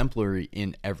exemplary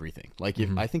in everything. Like,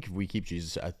 I think if we keep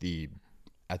Jesus at the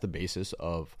basis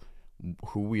of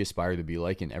who we aspire to be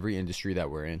like in every industry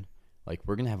that we're in, like,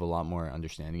 we're going to have a lot more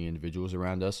understanding individuals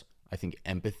around us. I think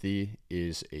empathy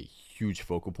is a huge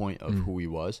focal point of who he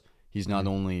was. He's not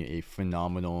only a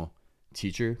phenomenal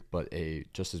teacher, but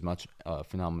just as much a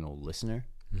phenomenal listener.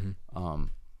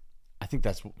 I think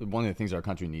that's one of the things our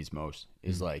country needs most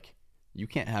is like, you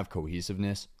can't have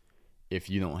cohesiveness if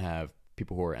you don't have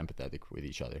people who are empathetic with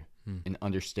each other, an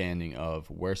understanding of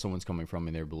where someone's coming from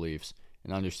in their beliefs,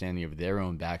 an understanding of their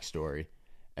own backstory,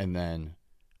 and then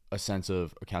a sense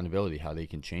of accountability, how they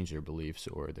can change their beliefs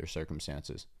or their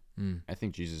circumstances. I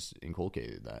think Jesus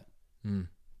inculcated that.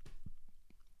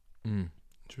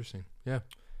 Interesting. Yeah.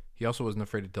 He also wasn't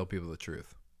afraid to tell people the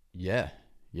truth. Yeah.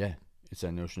 It's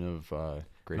that notion of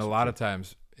grace. And a lot of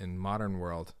times in modern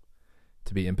world,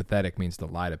 to be empathetic means to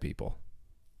lie to people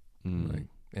and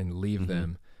leave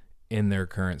them in their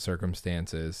current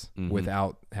circumstances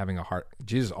without having a heart.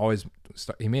 Jesus always,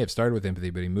 he may have started with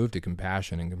empathy, but he moved to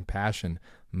compassion, and compassion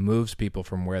moves people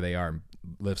from where they are and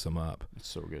lifts them up. It's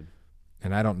so good.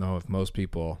 And I don't know if most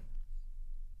people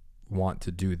want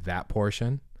to do that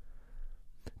portion,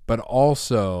 but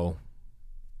also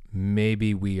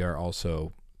maybe we are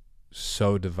also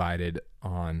so divided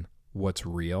on what's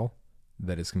real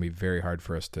that it's going to be very hard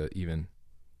for us to even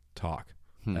talk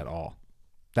at all.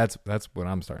 That's what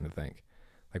I'm starting to think.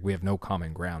 Like, we have no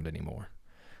common ground anymore,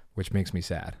 which makes me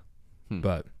sad.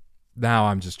 But now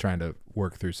I'm just trying to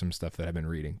work through some stuff that I've been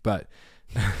reading. But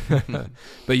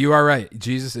but you are right.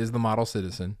 Jesus is the model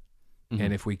citizen.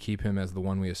 And if we keep him as the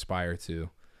one we aspire to,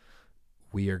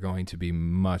 we are going to be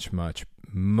much, much,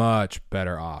 much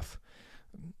better off.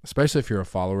 Especially if you're a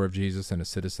follower of Jesus and a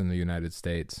citizen of the United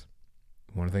States.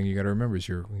 One thing you got to remember is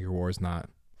your war is not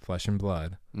flesh and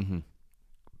blood,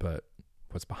 but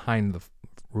what's behind the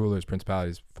rulers,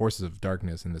 principalities, forces of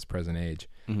darkness in this present age,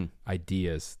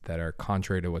 ideas that are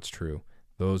contrary to what's true.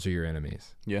 Those are your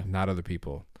enemies, not other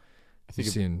people. I think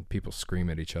seeing people scream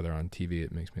at each other on TV,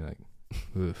 it makes me like,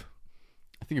 oof.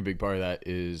 I think a big part of that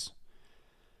is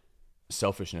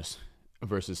selfishness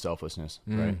versus selflessness,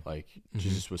 right? Like,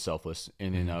 Jesus was selfless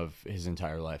in and of his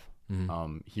entire life.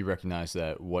 He recognized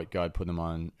that what God put him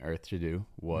on earth to do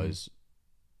was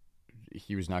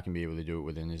he was not going to be able to do it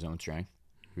within his own strength.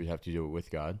 He would have to do it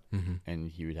with God, and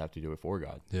he would have to do it for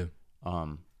God. Yeah.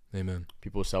 Amen.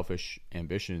 People's selfish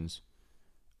ambitions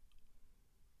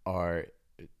are,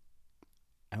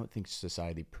 I don't think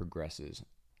society progresses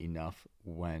enough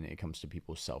when it comes to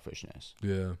people's selfishness.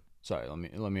 Yeah. Sorry,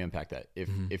 let me unpack that.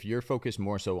 If you're focused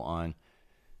more so on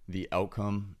the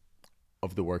outcome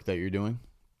of the work that you're doing,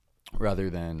 rather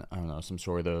than, I don't know, some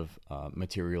sort of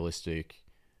materialistic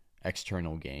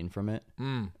external gain from it,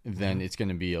 then it's going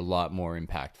to be a lot more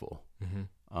impactful.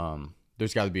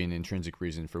 There's got to be an intrinsic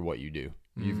reason for what you do.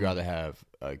 You've got to have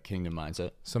a kingdom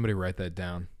mindset. Somebody write that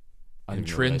down.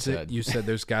 Intrinsic. You said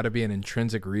there's got to be an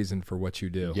intrinsic reason for what you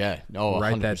do. Yeah. No,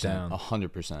 write that down.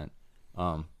 100%.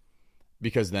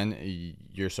 Because then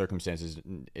your circumstances,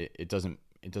 it doesn't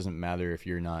matter if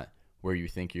you're not where you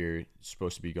think you're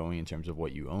supposed to be going in terms of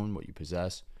what you own, what you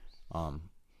possess,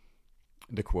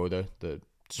 the quota, the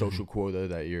social quota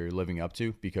that you're living up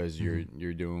to, because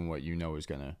you're doing what you know is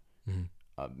gonna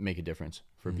make a difference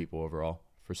for people overall,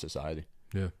 for society.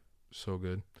 Yeah, so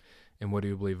good. And what do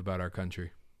you believe about our country?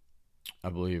 I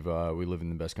believe we live in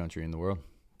the best country in the world.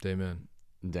 Amen.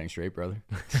 Dang straight, brother.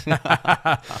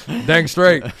 Dang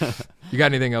straight. You got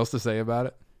anything else to say about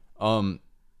it?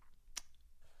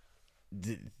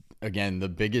 Again, the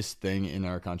biggest thing in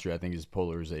our country, I think, is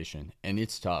polarization. And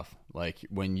it's tough. Like,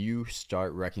 when you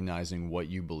start recognizing what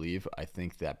you believe, I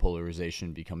think that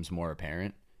polarization becomes more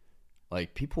apparent.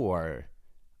 Like, people are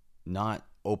not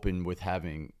open with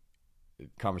having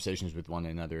conversations with one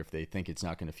another if they think it's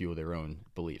not going to fuel their own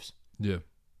beliefs. Yeah.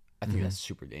 I think that's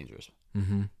super dangerous.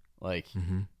 Like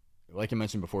I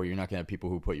mentioned before, you're not going to have people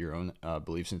who put your own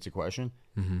beliefs into question,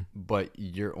 but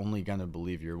you're only going to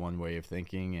believe your one way of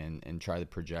thinking and try to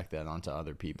project that onto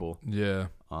other people. Yeah.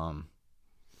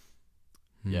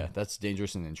 Yeah, that's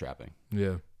dangerous and entrapping.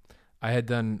 Yeah. I had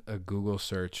done a Google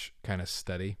search kind of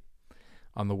study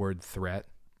on the word threat.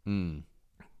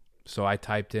 So I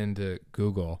typed into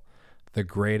Google, the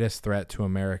greatest threat to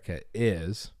America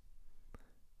is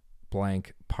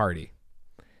blank party.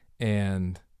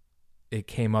 And it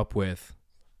came up with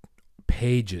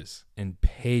pages and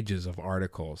pages of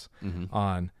articles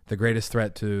on the greatest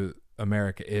threat to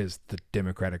America is the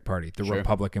Democratic Party, the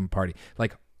Republican Party.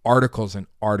 Like, articles and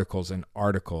articles and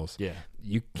articles. Yeah.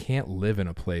 You can't live in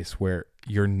a place where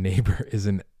your neighbor is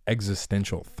an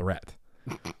existential threat.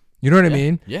 You know what I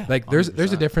mean? Yeah. Like there's a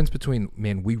 100%. difference between,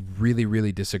 man, we really,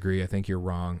 really disagree. I think you're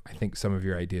wrong. I think some of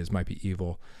your ideas might be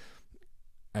evil.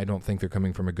 I don't think they're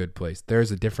coming from a good place.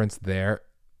 There's a difference there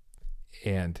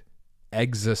and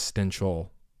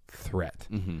existential threat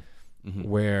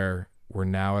where we're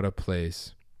now at a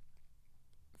place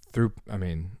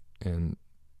and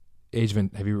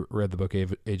have you read the book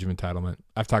Age of Entitlement?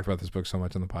 I've talked about this book so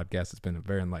much on the podcast. It's been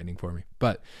very enlightening for me.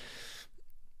 But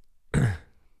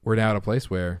we're now at a place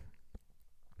where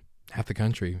half the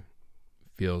country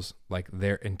feels like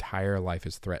their entire life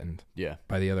is threatened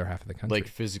by the other half of the country. Like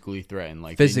physically threatened.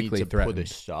 Like physically they need to threatened. put a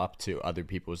stop to other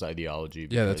people's ideology.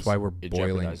 Yeah, that's why we're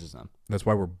boiling. It jeopardizes them. That's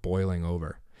why we're boiling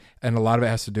over. And a lot of it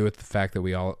has to do with the fact that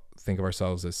we all think of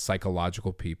ourselves as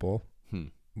psychological people,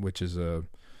 which is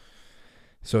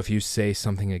so if you say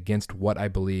something against what I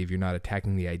believe, you're not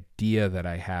attacking the idea that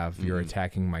I have, you're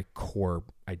attacking my core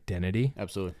identity.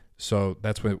 Absolutely. So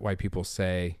that's why people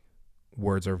say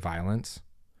words are violence.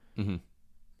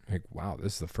 Like, wow,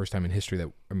 this is the first time in history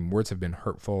that words have been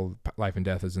hurtful. Life and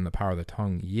death is in the power of the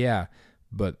tongue. Yeah,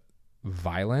 but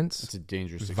violence. It's a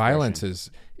dangerous expression. Violence is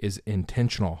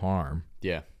intentional harm.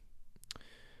 Yeah.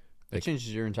 It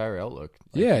changes your entire outlook.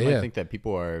 You might think that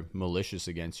people are malicious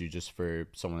against you just for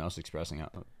someone else expressing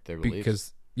their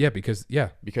beliefs.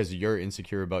 Because you're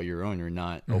insecure about your own. You're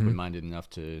not open-minded enough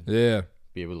to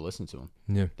be able to listen to them.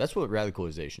 Yeah. That's what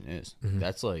radicalization is.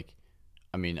 That's like,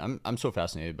 I'm so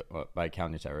fascinated by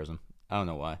counterterrorism. I don't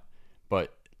know why.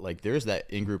 But like there's that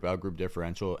in-group, out-group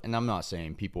differential. And I'm not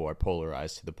saying people are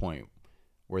polarized to the point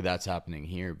where that's happening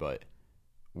here, but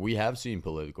we have seen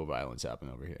political violence happen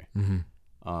over here.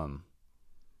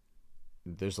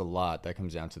 There's a lot that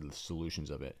comes down to the solutions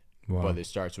of it. Wow. But it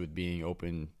starts with being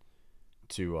open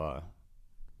to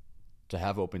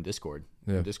have open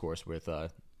discourse with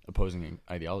opposing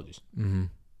ideologies.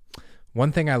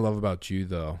 One thing I love about you,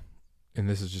 though, and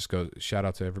this is just shout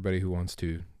out to everybody who wants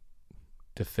to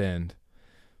defend.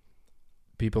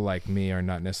 People like me are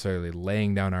not necessarily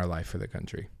laying down our life for the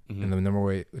country. And the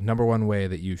number one way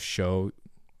that you show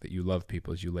that you love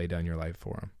people is you lay down your life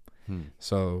for them.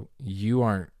 So you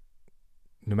aren't,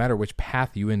 no matter which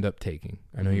path you end up taking,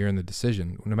 I know you're in the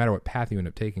decision, no matter what path you end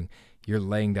up taking, you're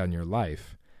laying down your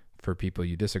life for people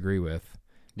you disagree with.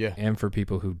 Yeah. And for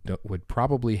people who would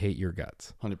probably hate your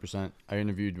guts. 100%. I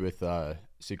interviewed with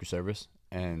Secret Service,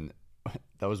 and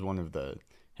that was one of the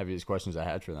heaviest questions I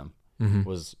had for them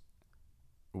was,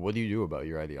 what do you do about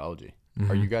your ideology?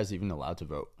 Are you guys even allowed to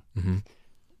vote?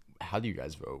 How do you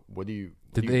guys vote? Did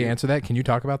they answer that? Can you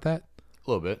talk about that? A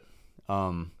little bit.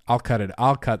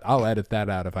 I'll edit that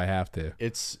out if I have to.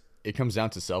 It comes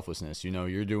down to selflessness.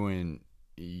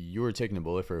 You're taking a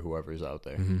bullet for whoever's out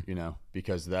there,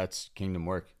 because that's kingdom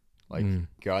work. Like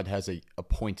God has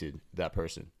appointed that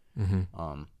person.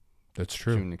 That's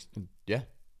true. Yeah.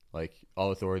 Like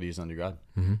all authority is under God.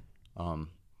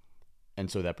 And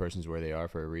so that person's where they are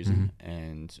for a reason.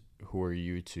 And who are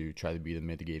you to try to be the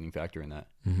mitigating factor in that?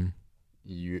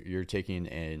 You're taking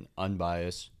an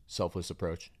unbiased, selfless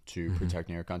approach to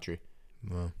protecting our country.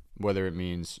 Wow. Whether it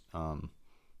means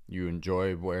you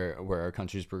enjoy where our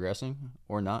country is progressing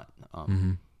or not.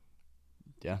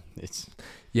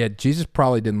 Jesus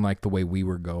probably didn't like the way we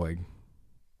were going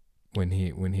when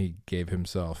he gave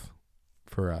himself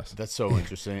for us. That's so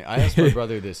interesting. I asked my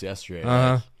brother this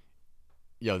yesterday.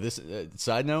 This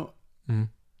side note,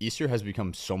 Easter has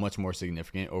become so much more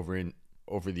significant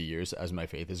over the years as my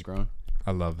faith has grown.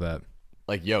 I love that.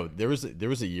 Like, there was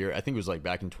a year, I think it was like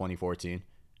back in 2014.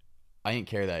 I didn't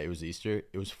care that it was Easter.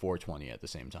 It was 420 at the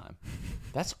same time.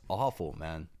 That's awful,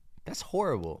 man. That's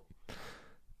horrible.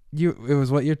 It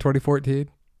was what year?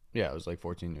 2014? Yeah, I was like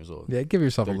 14 years old. Yeah, give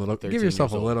yourself a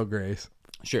little grace.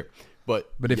 Sure,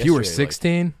 but if you were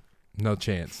 16, no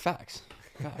chance. Facts.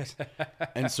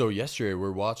 And so yesterday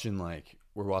we're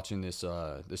watching this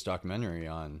documentary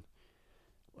on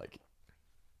like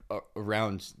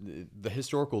around the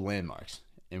historical landmarks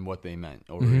and what they meant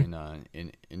over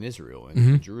in Israel and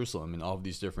in Jerusalem and all of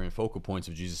these different focal points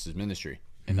of Jesus' ministry.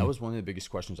 And that was one of the biggest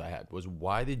questions I had was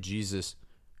why did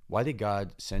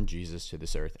God send Jesus to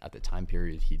this earth at the time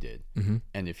period he did?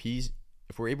 And if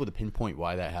we're able to pinpoint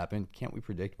why that happened, can't we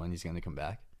predict when he's going to come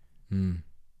back?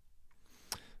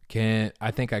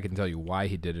 I think I can tell you why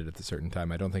he did it at a certain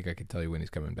time. I don't think I can tell you when he's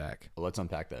coming back. Well, let's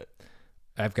unpack that.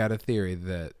 I've got a theory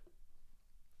that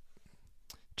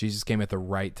Jesus came at the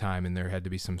right time, and there had to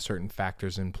be some certain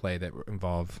factors in play that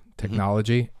involve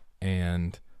technology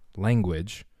and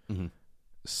language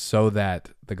so that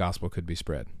the gospel could be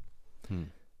spread.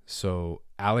 So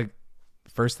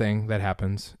First thing that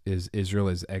happens is Israel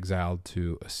is exiled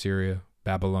to Assyria,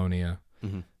 Babylonia,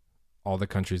 all the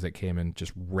countries that came and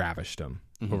just ravished them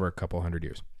over a couple hundred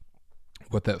years.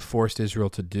 What that forced Israel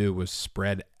to do was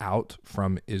spread out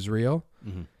from Israel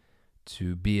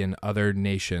to be in other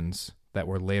nations that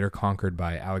were later conquered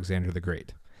by Alexander the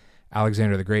Great.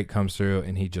 Alexander the Great comes through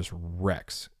and he just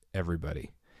wrecks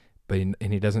everybody. And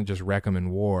he doesn't just wreck them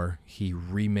in war. He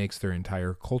remakes their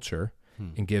entire culture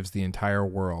and gives the entire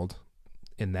world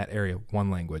in that area one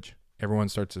language. Everyone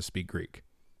starts to speak Greek.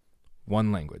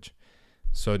 One language.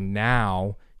 So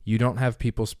now you don't have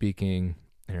people speaking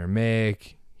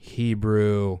Aramaic,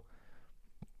 Hebrew,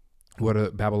 what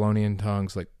are Babylonian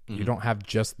tongues? Like you don't have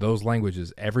just those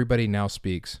languages. Everybody now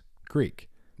speaks Greek,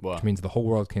 which means the whole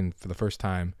world can, for the first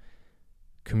time,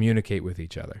 communicate with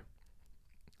each other.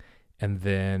 And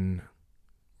then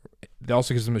it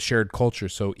also gives them a shared culture.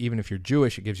 So even if you're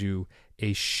Jewish, it gives you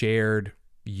a shared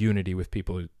unity with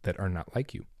people that are not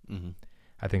like you.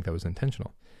 I think that was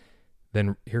intentional.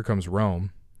 Then here comes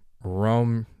Rome.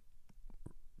 Rome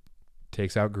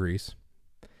takes out Greece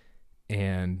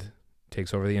and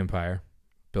takes over the empire,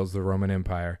 builds the Roman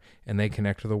Empire, and they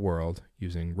connect to the world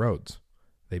using roads.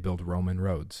 They build Roman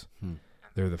roads.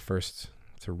 They're the first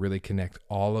to really connect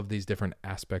all of these different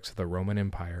aspects of the Roman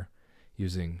Empire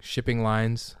using shipping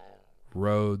lines,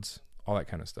 roads, all that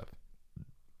kind of stuff.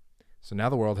 So now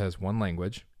the world has one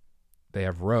language, they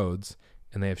have roads,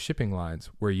 and they have shipping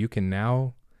lines where you can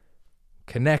now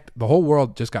connect. The whole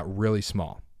world just got really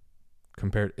small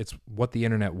compared. It's what the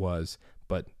internet was,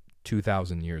 but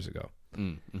 2,000 years ago.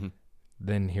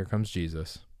 Then here comes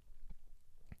Jesus,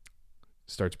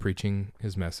 starts preaching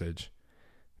his message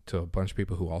to a bunch of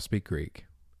people who all speak Greek.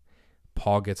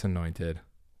 Paul gets anointed.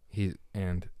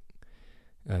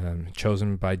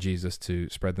 Chosen by Jesus to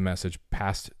spread the message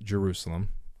past Jerusalem,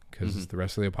 because the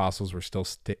rest of the apostles were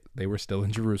still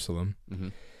in Jerusalem.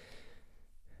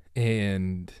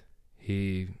 And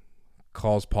he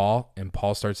calls Paul, and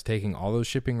Paul starts taking all those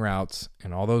shipping routes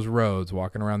and all those roads,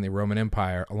 walking around the Roman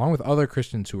Empire, along with other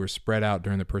Christians who were spread out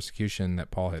during the persecution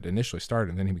that Paul had initially started,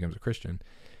 and then he becomes a Christian.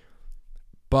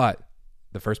 But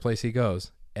the first place he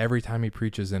goes, every time he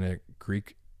preaches in a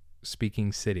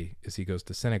Greek-speaking city, is he goes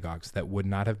to synagogues that would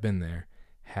not have been there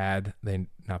had they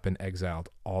not been exiled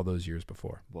all those years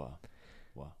before. Wow.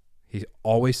 He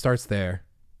always starts there,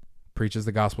 preaches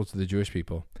the gospel to the Jewish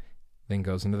people, then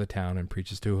goes into the town and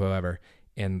preaches to whoever.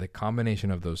 And the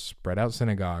combination of those spread out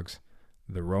synagogues,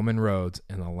 the Roman roads,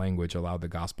 and the language allowed the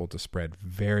gospel to spread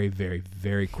very, very,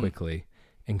 very quickly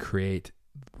and create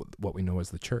what we know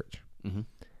as the church.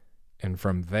 And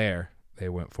from there, they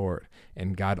went forward.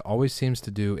 And God always seems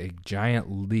to do a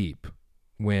giant leap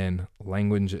when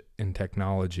language and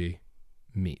technology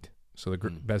meet. So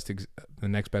the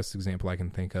next best example I can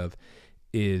think of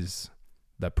is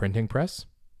the printing press.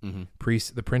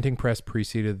 The printing press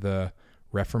preceded the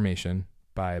Reformation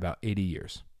by about 80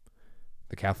 years.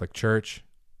 The Catholic Church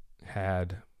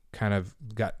had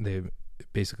they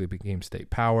basically became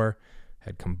state power,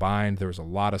 had combined. There was a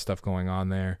lot of stuff going on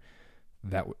there.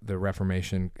 That the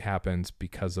Reformation happens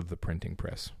because of the printing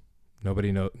press.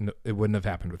 It wouldn't have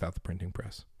happened without the printing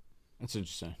press. That's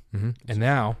interesting. And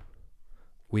now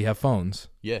we have phones.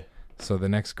 Yeah. So the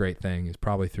next great thing is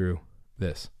probably through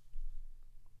this.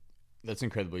 That's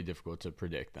incredibly difficult to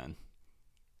predict then.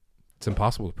 It's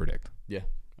impossible to predict. Yeah.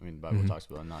 I mean, the Bible talks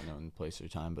about not knowing the place or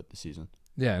time, but the season.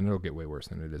 Yeah, and it'll get way worse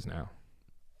than it is now,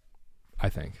 I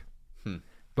think.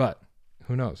 But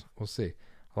who knows? We'll see.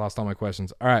 I lost all my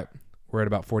questions. All right. We're at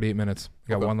about 48 minutes.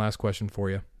 I got one last question for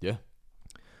you. Yeah.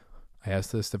 I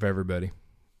asked this of everybody.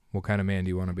 What kind of man do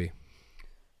you want to be?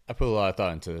 I put a lot of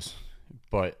thought into this,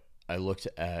 but I looked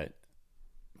at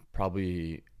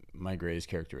probably my greatest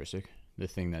characteristic, the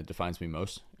thing that defines me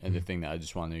most, and the thing that I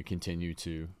just want to continue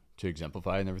to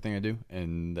exemplify in everything I do,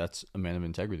 and that's a man of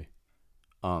integrity.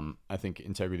 I think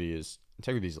integrity is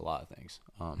a lot of things,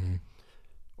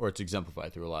 or it's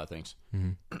exemplified through a lot of things.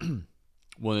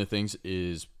 One of the things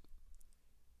is,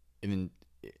 it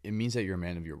means that you're a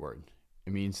man of your word.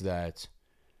 It means that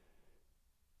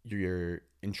you're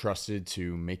entrusted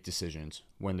to make decisions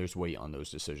when there's weight on those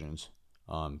decisions.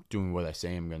 Doing what I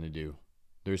say I'm going to do.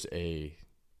 There's a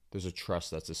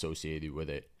trust that's associated with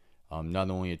it.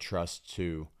 Not only a trust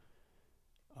to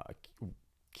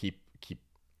keep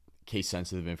case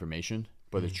sensitive information,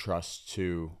 but a trust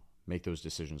to make those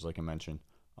decisions, like I mentioned.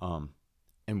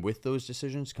 And with those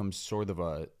decisions comes sort of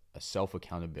a self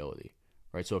accountability,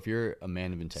 right? So if you're a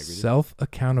man of integrity, self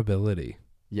accountability.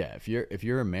 Yeah, if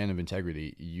you're a man of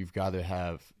integrity, you've got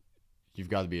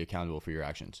to be accountable for your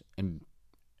actions and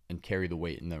carry the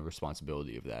weight and the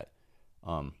responsibility of that.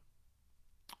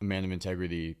 a man of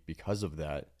integrity, because of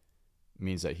that,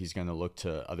 means that he's going to look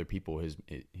to other people, his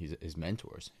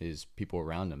mentors, his people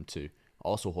around him, to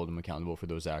also hold him accountable for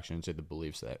those actions or the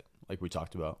beliefs that, like we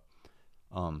talked about.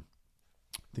 I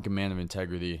think a man of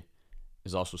integrity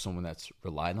is also someone that's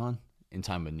relied on in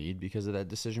time of need because of that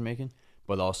decision making,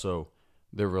 but also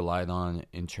they're relied on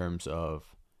in terms of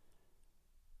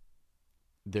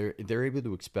they're able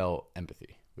to expel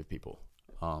empathy with people,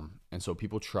 and so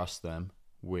people trust them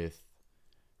with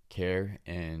care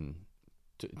and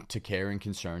to care and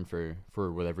concern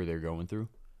for whatever they're going through,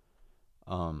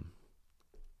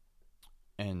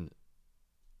 and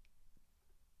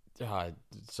sorry,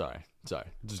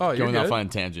 just going off on a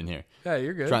tangent here. Yeah,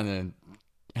 you're good. Trying to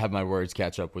have my words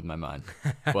catch up with my mind,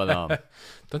 but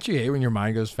don't you hate when your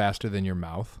mind goes faster than your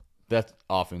mouth? That's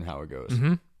often how it goes.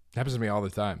 Mm-hmm. Happens to me all the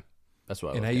time. That's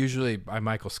why. And I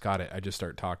Michael Scott it. I just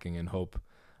start talking and hope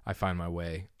I find my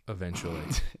way eventually.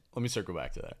 Let me circle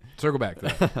back to that. Circle back to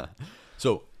that.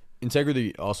 So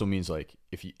integrity also means, like,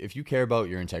 if you care about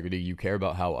your integrity, you care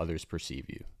about how others perceive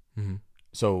you. Mm-hmm.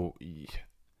 So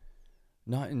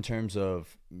not in terms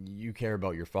of you care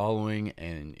about your following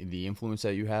and the influence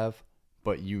that you have,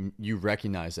 but you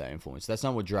recognize that influence. That's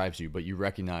not what drives you, but you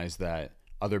recognize that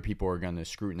other people are going to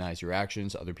scrutinize your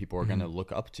actions. Other people are going to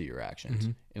look up to your actions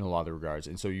in a lot of regards.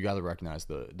 And so you got to recognize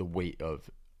the weight of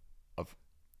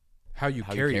how you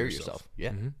carry yourself.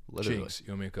 Yeah, literally. Jinx,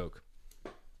 you owe me a Coke.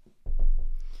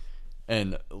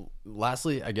 And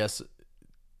lastly, I guess,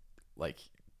 like,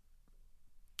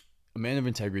 a man of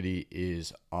integrity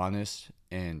is honest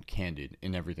and candid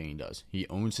in everything he does. He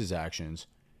owns his actions.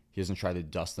 He doesn't try to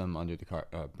dust them under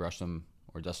the brush them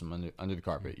or dust them under the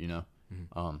carpet. You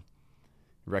know,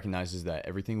 recognizes that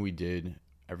everything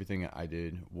I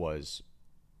did was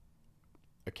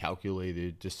a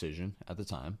calculated decision at the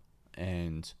time,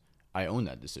 and I own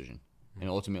that decision. And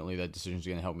ultimately, that decision is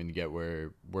going to help me to get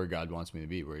where God wants me to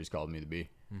be, where He's called me to be.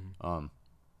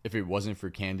 If it wasn't for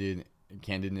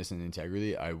candidness and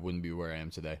integrity, I wouldn't be where I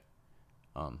am today.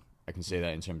 I can say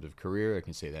that in terms of career. I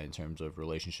can say that in terms of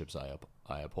relationships I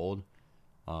uphold.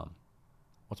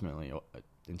 Ultimately,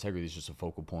 integrity is just a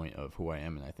focal point of who I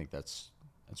am, and I think that's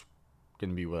going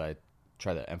to be what I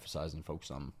try to emphasize and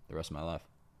focus on the rest of my life.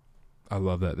 I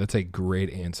love that. That's a great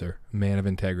answer. Man of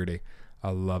integrity. I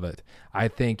love it. I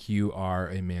think you are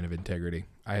a man of integrity.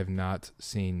 I have not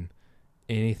seen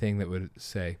anything that would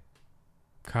say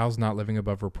Kyle's not living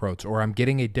above reproach, or I'm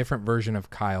getting a different version of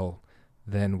Kyle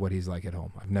than what he's like at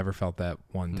home. I've never felt that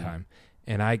one time.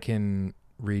 And I can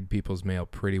read people's mail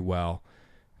pretty well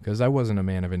because I wasn't a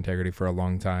man of integrity for a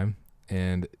long time.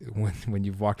 And when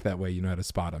you've walked that way, you know how to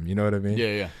spot them. You know what I mean?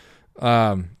 Yeah.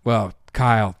 Well,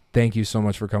 Kyle, thank you so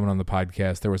much for coming on the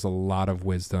podcast. There was a lot of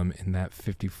wisdom in that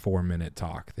 54-minute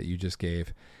talk that you just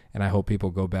gave. And I hope people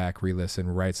go back, re-listen,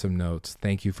 write some notes.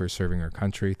 Thank you for serving our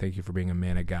country. Thank you for being a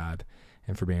man of God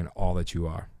and for being all that you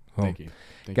are. Well, Thank you.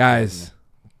 Guys,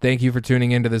 thank you for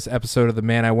tuning into this episode of the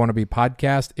Man I Want to Be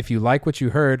podcast. If you like what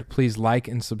you heard, please like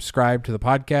and subscribe to the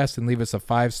podcast and leave us a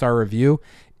 5-star review.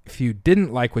 If you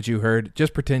didn't like what you heard,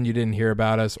 just pretend you didn't hear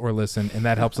about us or listen, and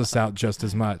that helps us out just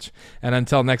as much. And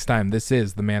until next time, this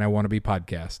is the Man I Want to Be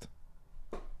podcast.